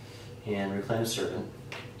and reclaim a servant.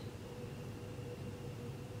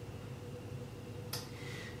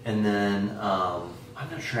 And then I'm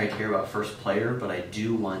not sure I care about first player, but I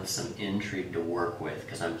do want some intrigue to work with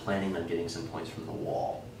because I'm planning on getting some points from the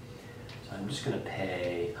wall. So I'm just going to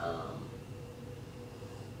pay, I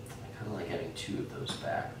kind of like having 2 of those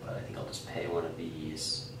back, but I think I'll just pay one of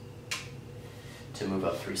these to move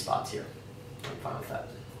up 3 spots here. I'm fine with that.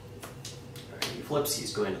 All right, he flips,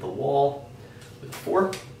 he's going to the wall with a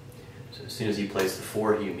 4. So as soon as he plays the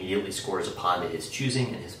 4, he immediately scores a pawn to his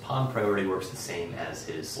choosing, and his pawn priority works the same as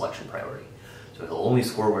his selection priority. So he'll only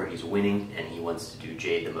score where he's winning, and he wants to do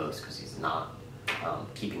Jade the most because he's not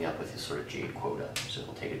keeping up with his sort of Jade quota. So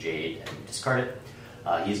he'll take a Jade and discard it.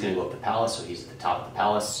 He's going to go up the Palace, so he's at the top of the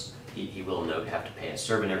Palace. He will note have to pay a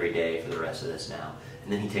servant every day for the rest of this now.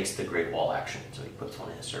 And then he takes the Great Wall action, so he puts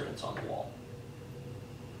one of his servants on the wall.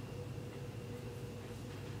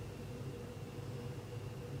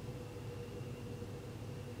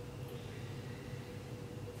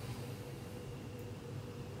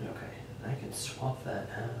 I can swap that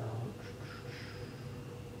out.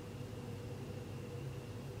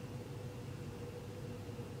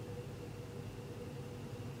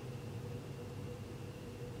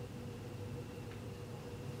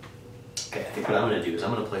 Okay, I think what I'm going to do is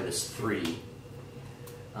I'm going to play this 3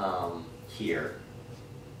 here.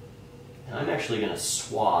 And I'm actually going to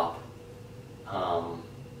swap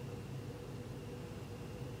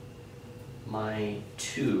my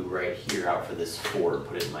 2 right here out for this 4 and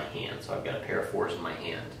put it in my hand. So I've got a pair of 4s in my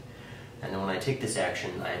hand. And then when I take this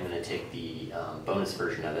action, I am going to take the bonus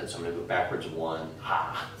version of it. So I'm going to go backwards 1.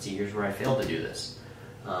 See, here's where I failed to do this.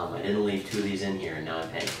 I didn't leave 2 of these in here, and now I'm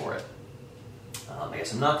paying for it. I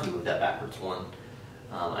guess I'm not going to move that backwards 1.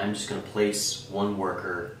 I'm just going to place 1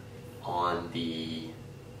 worker on the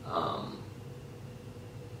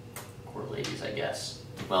court ladies, I guess.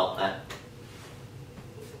 Well, that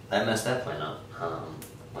messed that plan up.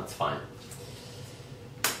 That's fine.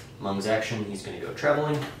 Meng's action, he's going to go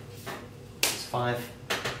traveling. It's 5.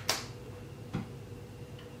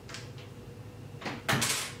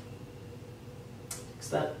 Fix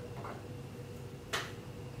that.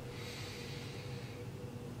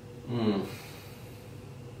 Okay.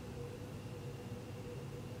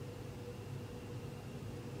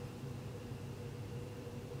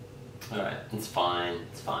 Alright, it's fine,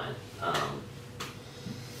 it's fine.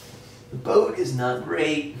 The boat is not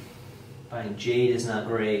great. Buying Jade is not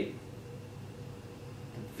great.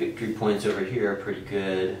 The victory points over here are pretty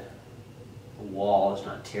good. The wall is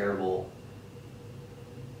not terrible.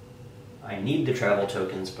 I need the travel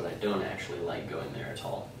tokens, but I don't actually like going there at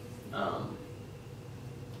all.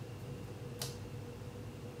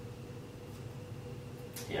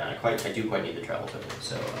 Yeah, I do quite need the travel tokens,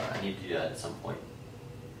 so I need to do that at some point.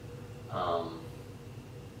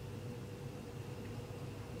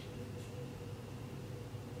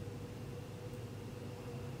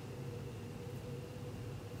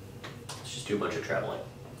 Let's just do a bunch of traveling.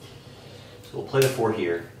 So we'll play the 4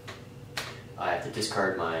 here. I have to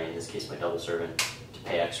discard in this case, my double servant to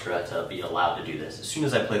pay extra to be allowed to do this. As soon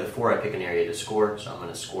as I play the 4, I pick an area to score, so I'm going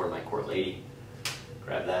to score my court lady.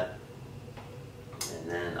 Grab that. And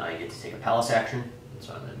then I get to take a palace action,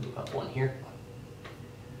 so I'm going to move up 1 here.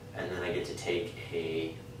 And then I get to take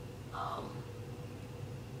a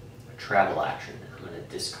travel action. I'm going to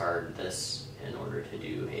discard this in order to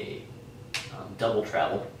do a double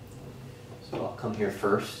travel. So I'll come here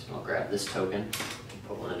first, and I'll grab this token, and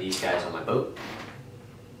put one of these guys on my boat.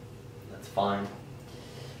 That's fine.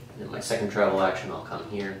 And then my second travel action, I'll come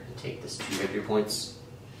here and take this 2 victory points.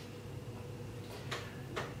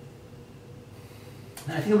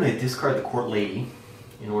 And I think I'm going to discard the court lady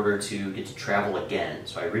in order to get to travel again.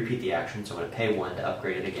 So I repeat the action, so I'm going to pay 1 to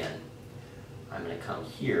upgrade it again. I'm going to come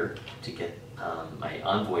here to get my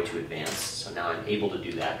envoy to advance, so now I'm able to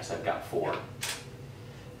do that because I've got 4.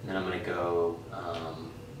 And then I'm going to go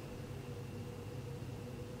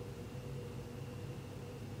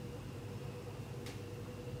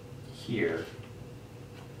here,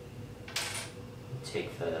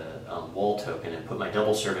 take the wall token and put my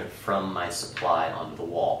double servant from my supply onto the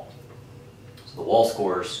wall. So the wall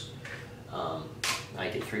scores, I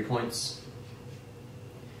get 3 points,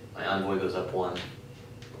 my envoy goes up 1,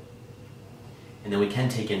 and then we can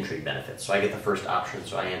take intrigue benefits. So I get the first option,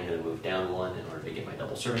 so I am going to move down 1 in order to get my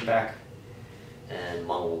double servant back, and Meng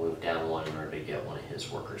will move down 1 in order to get one of his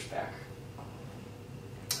workers back.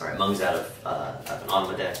 Alright, Meng's out of an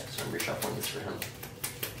Automata deck, so I'm reshuffling this for him.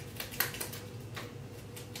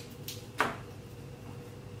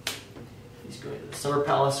 He's going to the Summer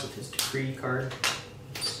Palace with his Decree card.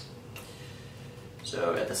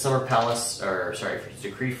 So at the Summer Palace, or sorry, for his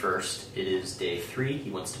Decree first, it is day 3. He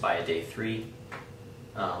wants to buy a day 3.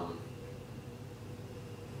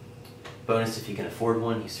 Bonus if he can afford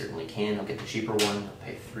one, he certainly can. He'll get the cheaper one. He'll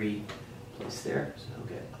pay 3, place there, so he'll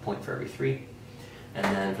get a point for every 3. And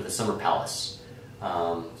then for the Summer Palace,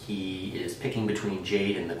 he is picking between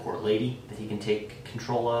Jade and the Court Lady that he can take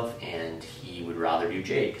control of, and he would rather do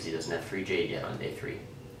Jade because he doesn't have 3 Jade yet on day 3.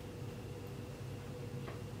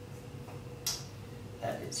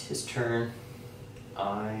 That is his turn.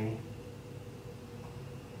 I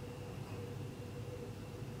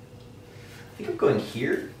think I'm going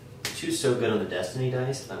here. 2's so good on the Destiny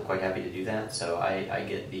dice that I'm quite happy to do that. So I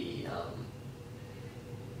get the, I'm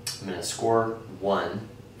going to score 1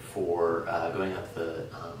 for going up the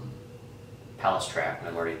Palace track when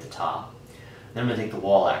I'm already at the top. Then I'm going to take the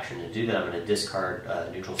wall action. To do that, I'm going to discard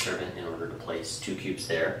neutral servant in order to place 2 cubes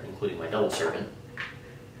there, including my double servant.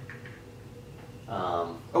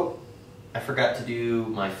 Oh, I forgot to do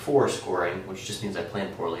my 4 scoring, which just means I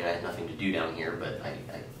planned poorly. I had nothing to do down here, but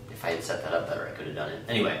if I had set that up better, I could have done it.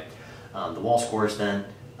 Anyway, the wall scores then.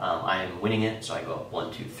 I am winning it, so I go up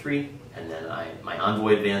 1, 2, 3, and then my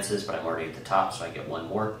envoy advances, but I'm already at the top, so I get 1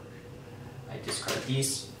 more. I discard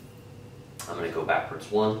these. I'm going to go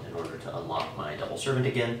backwards 1 in order to unlock my double servant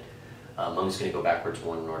again. Meng's going to go backwards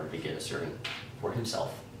 1 in order to get a servant for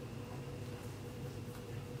himself.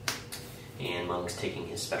 And Meng's taking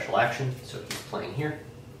his special action, so he's playing here.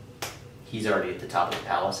 He's already at the top of the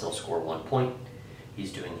palace, he'll score 1 point.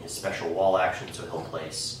 He's doing his special wall action, so he'll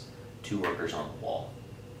place 2 workers on the wall.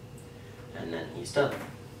 And then he's done.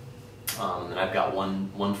 And I've got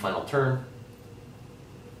one final turn.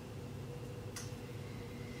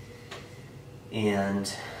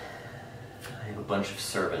 And I have a bunch of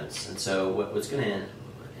servants. And so what's going to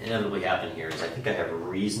inevitably happen here is I think I have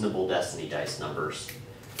reasonable Destiny dice numbers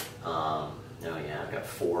No, yeah, I've got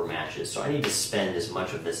 4 matches, so I need to spend as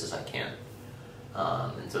much of this as I can.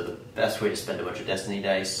 And so the best way to spend a bunch of Destiny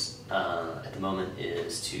dice at the moment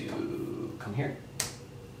is to come here.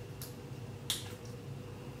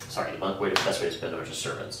 Sorry, the best way to spend a bunch of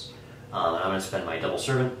servants. I'm going to spend my double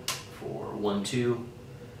servant for 1, 2,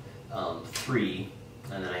 3,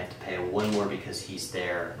 and then I have to pay 1 more because he's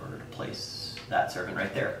there in order to place that servant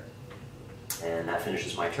right there. And that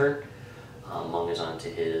finishes my turn. Meng is on to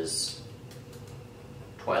his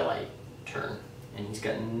Twilight turn, and he's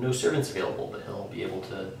got no servants available, but he'll be able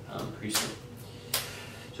to pretty soon.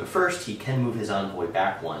 So first, he can move his envoy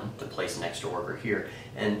back 1 to place an extra worker here,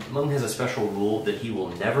 and Meng has a special rule that he will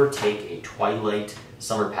never take a Twilight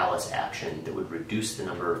Summer Palace action that would reduce the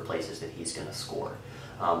number of places that he's going to score.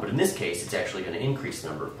 But in this case, it's actually going to increase the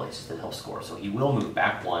number of places that he'll score. So he will move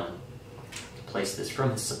back 1 to place this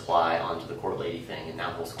from his supply onto the Court Lady thing, and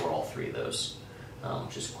now he'll score all 3 of those,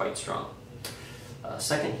 which is quite strong.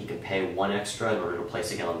 Second, he can pay 1 extra in order to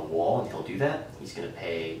place again on the wall, and he'll do that. He's going to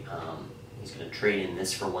pay, he's going to trade in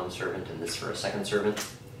this for 1 servant and this for a second servant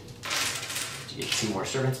to get 2 more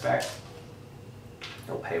servants back.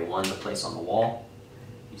 He'll pay 1 to place on the wall.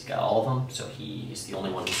 He's got all of them, so he's the only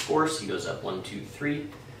one who scores. He goes up 1, 2, 3,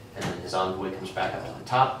 and then his envoy comes back up on the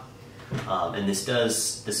top. And this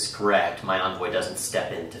is correct. My envoy doesn't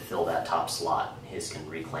step in to fill that top slot. His can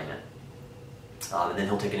reclaim it. And then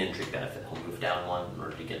he'll take an intrigue benefit. He'll move down 1 in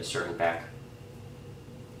order to get a servant back.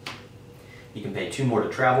 He can pay 2 more to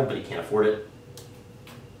travel, but he can't afford it.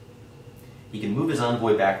 He can move his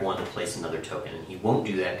envoy back 1 to place another token, and he won't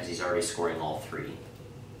do that because he's already scoring all 3.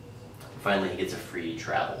 Finally, he gets a free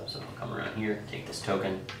travel, so he'll come around here, take this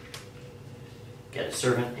token, get a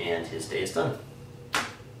servant, and his day is done.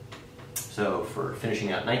 So for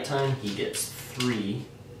finishing out nighttime, he gets 3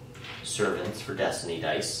 servants for Destiny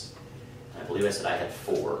dice. I believe I said I had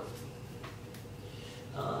 4.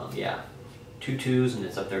 Yeah, 2 2s, and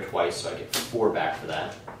it's up there twice, so I get 4 back for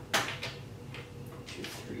that. 2,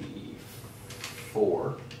 3, 4.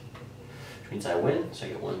 Which means I win, so I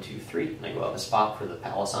get 1, 2, 3, and I go up a spot for the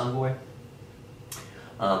Palace Envoy.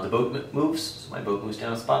 The boat moves, so my boat moves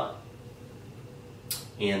down a spot.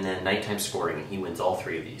 And then nighttime scoring, and he wins all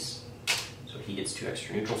 3 of these. So he gets 2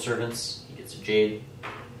 extra neutral servants, he gets a Jade,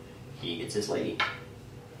 he gets his lady.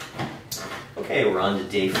 Okay, we're on to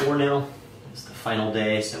day 4 now. It's the final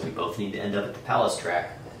day, so we both need to end up at the Palace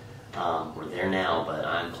track. We're there now, but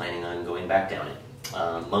I'm planning on going back down it.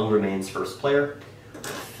 Meng remains first player. We'll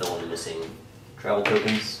fill in the missing travel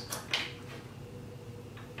tokens.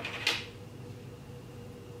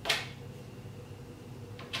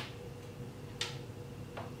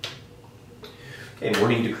 Okay,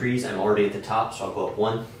 morning decrees. I'm already at the top, so I'll go up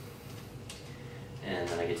 1. And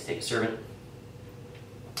then I get to take a servant.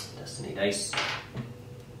 Destiny dice.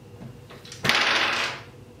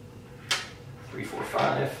 3, 4,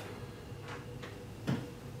 5.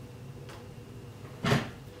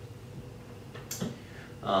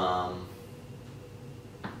 Oh,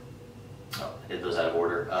 I did those out of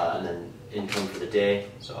order. And then income for the day,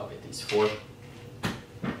 so I'll get these 4.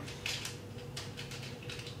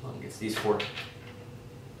 Mom gets these 4.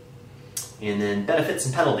 And then benefits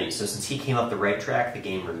and penalties. So since he came up the right track, the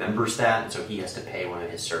game remembers that, and so he has to pay 1 of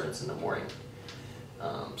his servants in the morning.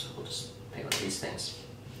 So we'll just pay 1 of these things.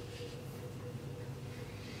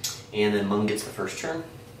 And then Meng gets the first turn.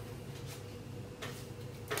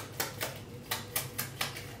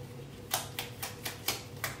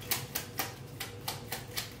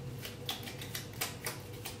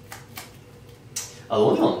 The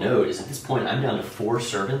only thing I'll note is at this point I'm down to 4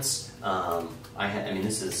 servants. I mean,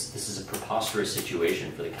 this is a preposterous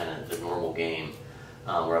situation for the normal game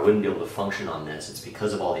where I wouldn't be able to function on this. It's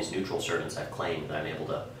because of all these neutral servants I've claimed that I'm able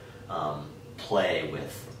to play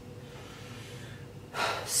with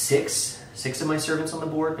 6 of my servants on the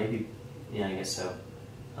board. Maybe, yeah, I guess so.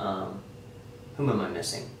 Whom am I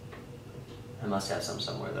missing? I must have some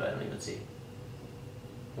somewhere that I don't even see.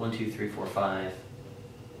 1, 2, 3, 4, 5.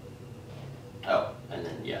 Oh, and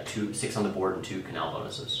then yeah, 6 on the board and 2 canal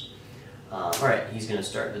bonuses. Alright, he's going to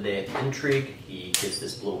start the day at the intrigue. He gets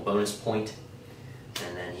this little bonus point,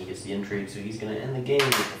 and then he gets the intrigue, so he's going to end the game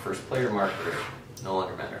with the first player marker. No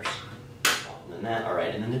longer matters. And then that,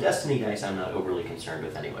 alright, and then the Destiny dice I'm not overly concerned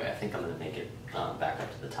with anyway. I think I'm going to make it back up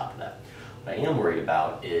to the top of that. What I am worried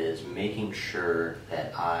about is making sure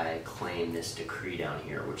that I claim this decree down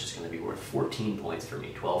here, which is going to be worth 14 points for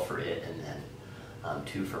me, 12 for it, and then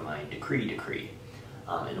 2 for my decree.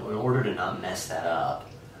 And in order to not mess that up,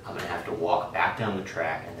 I'm going to have to walk back down the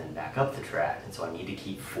track and then back up the track, and so I need to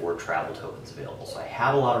keep 4 travel tokens available. So I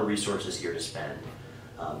have a lot of resources here to spend,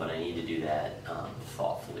 but I need to do that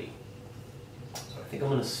thoughtfully. So I think I'm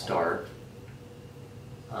going to start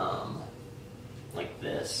like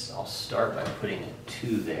this. I'll start by putting a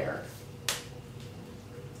 2 there.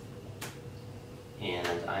 And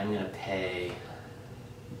I'm going to pay,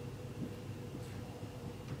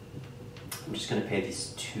 I'm just going to pay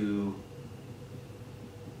these 2,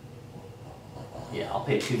 yeah, I'll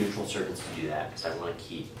pay 2 neutral servants to do that because I want to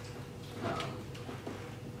keep,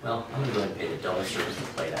 well, I'm going to go ahead and pay the double servant to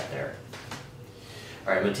play that there. All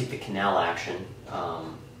right, I'm going to take the canal action.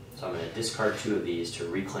 So I'm going to discard 2 of these to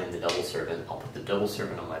reclaim the double servant. I'll put the double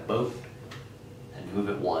servant on my boat and move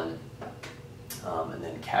it 1, and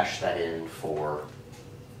then cash that in for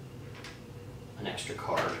an extra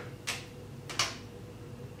card.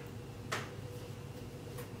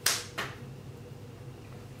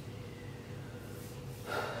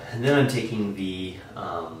 And then I'm taking the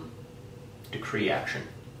decree action.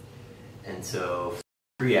 And so for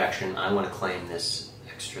decree action, I want to claim this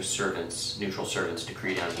extra servants, neutral servants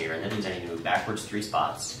decree down here, and that means I need to move backwards 3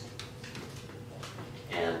 spots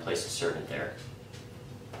and place a servant there.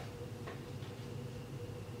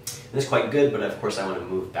 And this is quite good, but of course I want to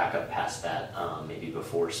move back up past that, maybe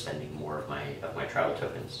before spending more of my travel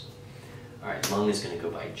tokens. All right, Meng is going to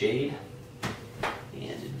go by Jade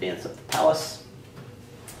and advance up the palace.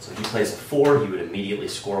 So if he plays a 4, he would immediately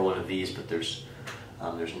score one of these, but there's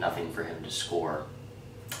nothing for him to score.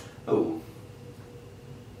 Oh.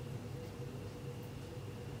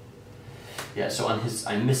 Yeah, so on his,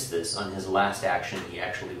 I missed this, on his last action, he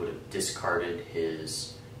actually would have discarded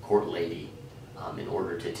his court lady in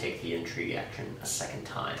order to take the intrigue action a second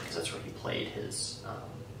time, because that's where he played his,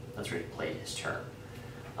 turn,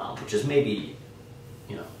 which is maybe,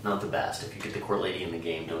 you know, not the best. If you get the court lady in the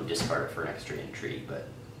game, don't discard it for an extra intrigue, but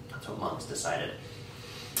that's what Meng's decided.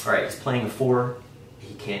 All right, he's playing a 4.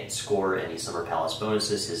 He can't score any Summer Palace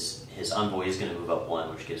bonuses. His envoy is going to move up 1,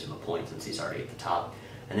 which gives him a point since he's already at the top.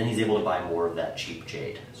 And then he's able to buy more of that cheap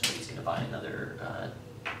Jade. So he's going to buy another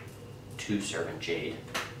 2 servant Jade.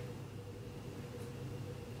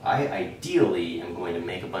 I ideally am going to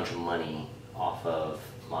make a bunch of money off of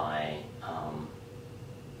my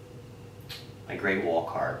my Great Wall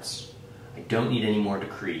cards. I don't need any more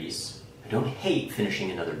decrees. I don't hate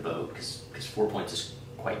finishing another boat because 4 points is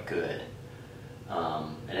quite good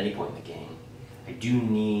at any point in the game. I do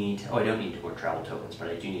need, oh, I don't need more travel tokens, but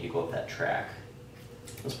I do need to go up that track.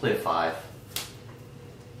 Let's play a 5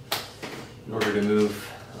 in order to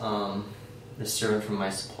move this servant from my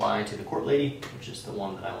supply to the court lady, which is the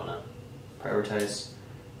one that I want to prioritize.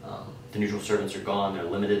 The neutral servants are gone, they're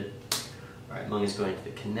limited. All right, Meng is going to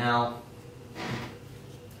the canal.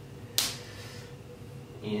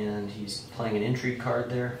 And he's playing an intrigue card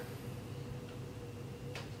there.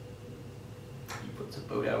 He puts a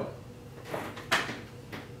boat out.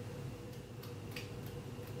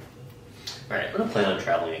 Alright, I'm going to plan on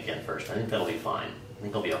traveling again first. I think that'll be fine. I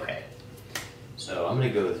think I'll be okay. So I'm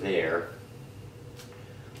going to go there,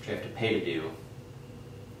 which I have to pay to do.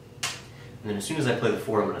 And then as soon as I play the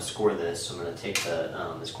 4, I'm going to score this. So I'm going to take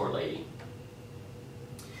the, this court lady.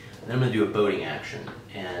 And then I'm going to do a boating action.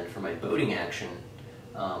 And for my boating action,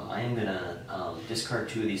 I am going to discard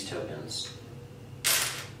 2 of these tokens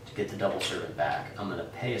to get the double servant back. I'm going to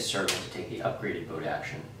pay a servant to take the upgraded boat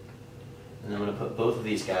action. And then I'm going to put both of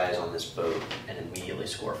these guys on this boat and immediately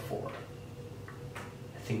score 4.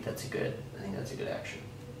 I think that's a good action.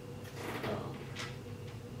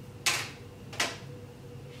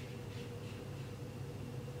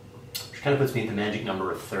 Which kind of puts me at the magic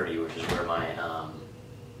number of 30, which is where my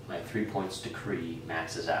my 3 points decree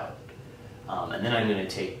maxes out. And then I'm going to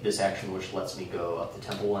take this action, which lets me go up the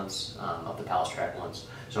temple once, up the palace track once.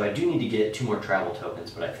 So I do need to get 2 more travel tokens,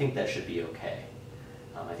 but I think that should be okay.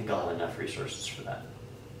 I think I'll have enough resources for that.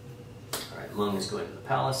 All right, Meng is going to the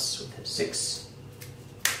palace with his 6.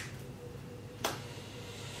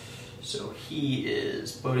 So he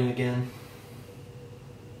is boating again.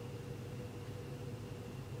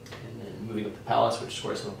 And then moving up the palace, which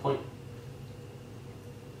scores him a point.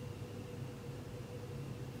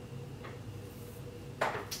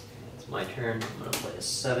 It's my turn. I'm going to play a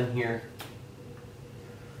 7 here.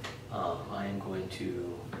 I am going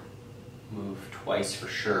to move twice for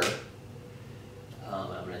sure.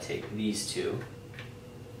 I'm going to take these 2.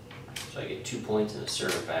 So I get 2 points and a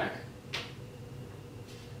servant back.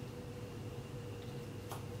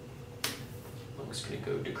 I'm just going to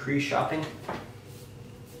go decree shopping.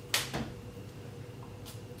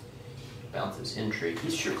 Bounces intrigue.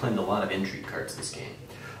 He's sure claimed a lot of intrigue cards this game.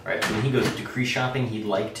 Alright, so when he goes decree shopping, he'd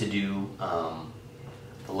like to do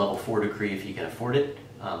the level 4 decree if he can afford it.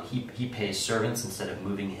 he pays servants instead of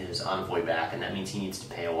moving his envoy back, and that means he needs to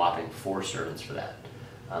pay a whopping 4 servants for that.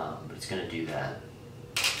 But it's going to do that.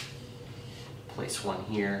 Place one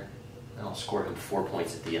here, and I'll score him 4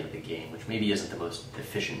 points at the end of the game, which maybe isn't the most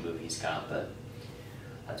efficient move he's got, but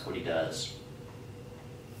that's what he does.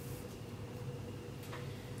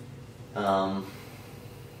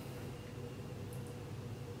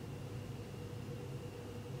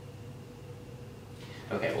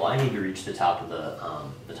 Okay, well, I need to reach the top of the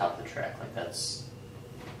track. Like that's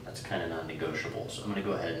kind of non-negotiable. So I'm going to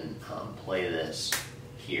go ahead and play this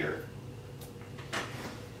here.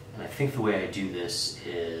 And I think the way I do this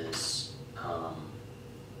is I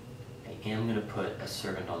am going to put a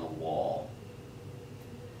servant on the wall,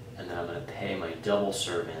 and then I'm going to pay my double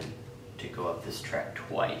servant to go up this track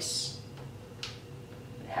twice,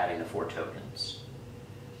 having the 4 tokens.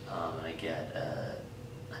 And I get an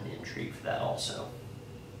intrigue for that also.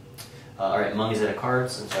 Alright, Meng is out of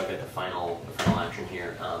cards, and so I've got the final action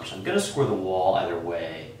here. So I'm going to score the wall either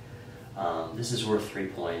way. This is worth 3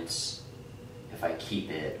 points if I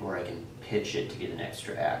keep it, or I can pitch it to get an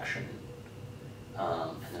extra action.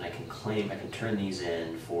 And then I can turn these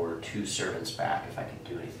in for 2 servants back if I can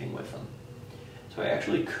do anything with them. So I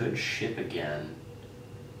actually could ship again.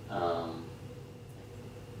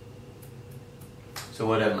 So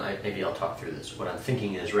maybe I'll talk through this. What I'm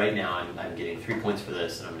thinking is right now I'm getting 3 points for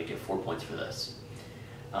this, and I'm going to get 4 points for this.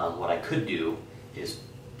 What I could do is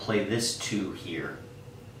play this 2 here,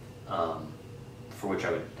 for which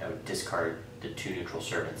I would discard the 2 neutral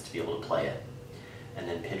servants to be able to play it, and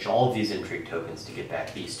then pitch all of these intrigue tokens to get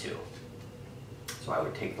back these 2. So I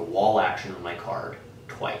would take the wall action on my card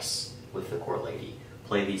twice with the court lady,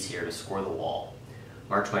 play these here to score the wall,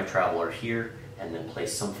 march my traveler here, and then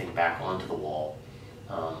place something back onto the wall.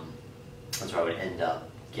 And so I would end up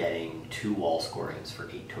getting 2 wall scorings for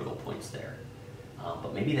 8 total points there.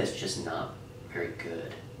 But maybe that's just not very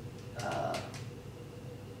good.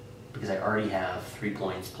 Because I already have 3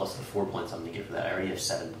 points plus the 4 points I'm going to get for that. I already have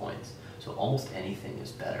 7 points. So almost anything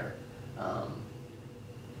is better.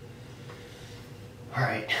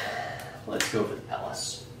 Alright, let's go for the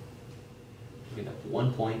palace. We're going to have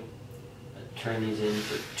 1 point. Turn these in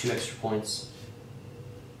for 2 extra points.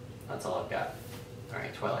 That's all I've got.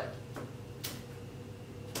 Alright, Twilight.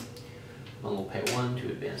 Meng will pay 1 to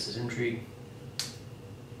advance his intrigue.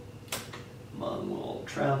 Meng will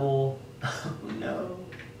travel. Oh no.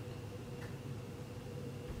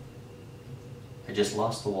 I just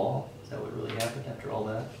lost the wall? Is that what really happened after all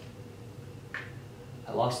that?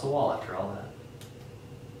 I lost the wall after all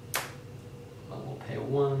that. Meng will pay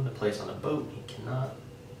 1 to place on a boat. He cannot.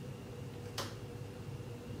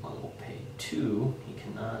 Meng will pay 2. He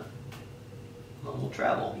cannot. Meng will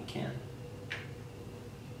travel. He can.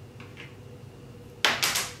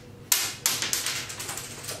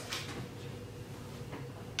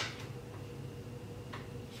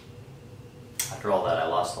 After all that, I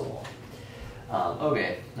lost the wall.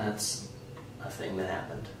 Okay, that's a thing that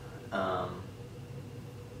happened.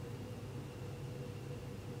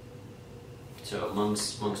 So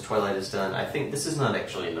Meng's Twilight is done. I think this is not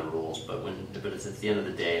actually in the rules, but it's at the end of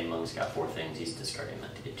the day, and Meng's got 4 things. He's discarding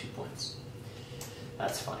that to get 2 points.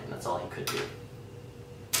 That's fine. That's all he could do.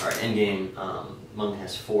 All right, endgame. Meng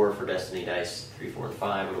has 4 for Destiny dice. 3, 4, and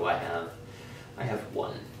 5. What do I have? I have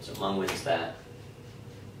 1. So Meng wins that.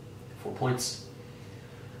 4 points.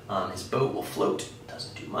 His boat will float.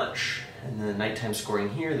 Doesn't do much. And then nighttime scoring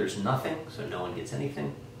here. There's nothing, so no one gets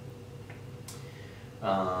anything.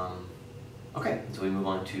 Okay, so we move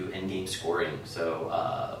on to endgame scoring.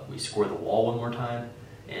 So we score the wall 1 more time,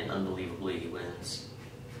 and unbelievably he wins.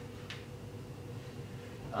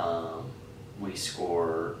 We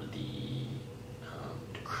score the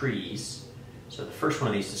decrees. So the first one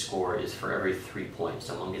of these to score is for every 3 points.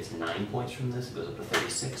 Someone gets 9 points from this. It goes up to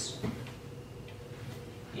 36.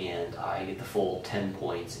 And I get the full 10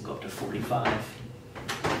 points and go up to 45.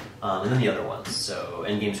 And then the other ones. So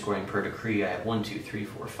endgame scoring per decree, I have 1, 2, 3,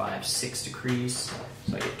 4, 5, 6 decrees.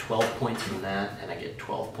 So I get 12 points from that, and I get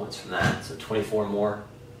 12 points from that. So 24 more.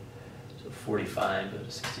 So 45 go to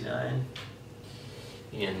 69.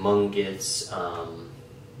 And Meng gets 4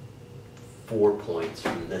 points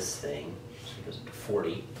from this thing. So it goes up to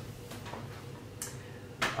 40.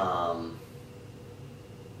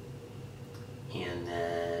 And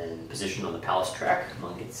then position on the palace track,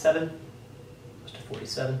 Meng gets 7, goes to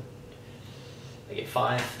 47. I get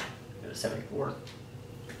 5, go to 74.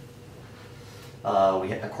 We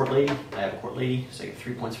hit a court lady. I have a court lady, so I get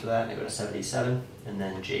 3 points for that, and I go to 77. And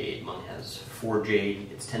then Jade. Meng has 4 Jade, he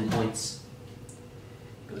gets 10 points,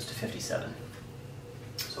 goes to 57.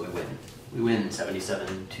 So we win. We win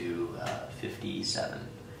 77 to 57.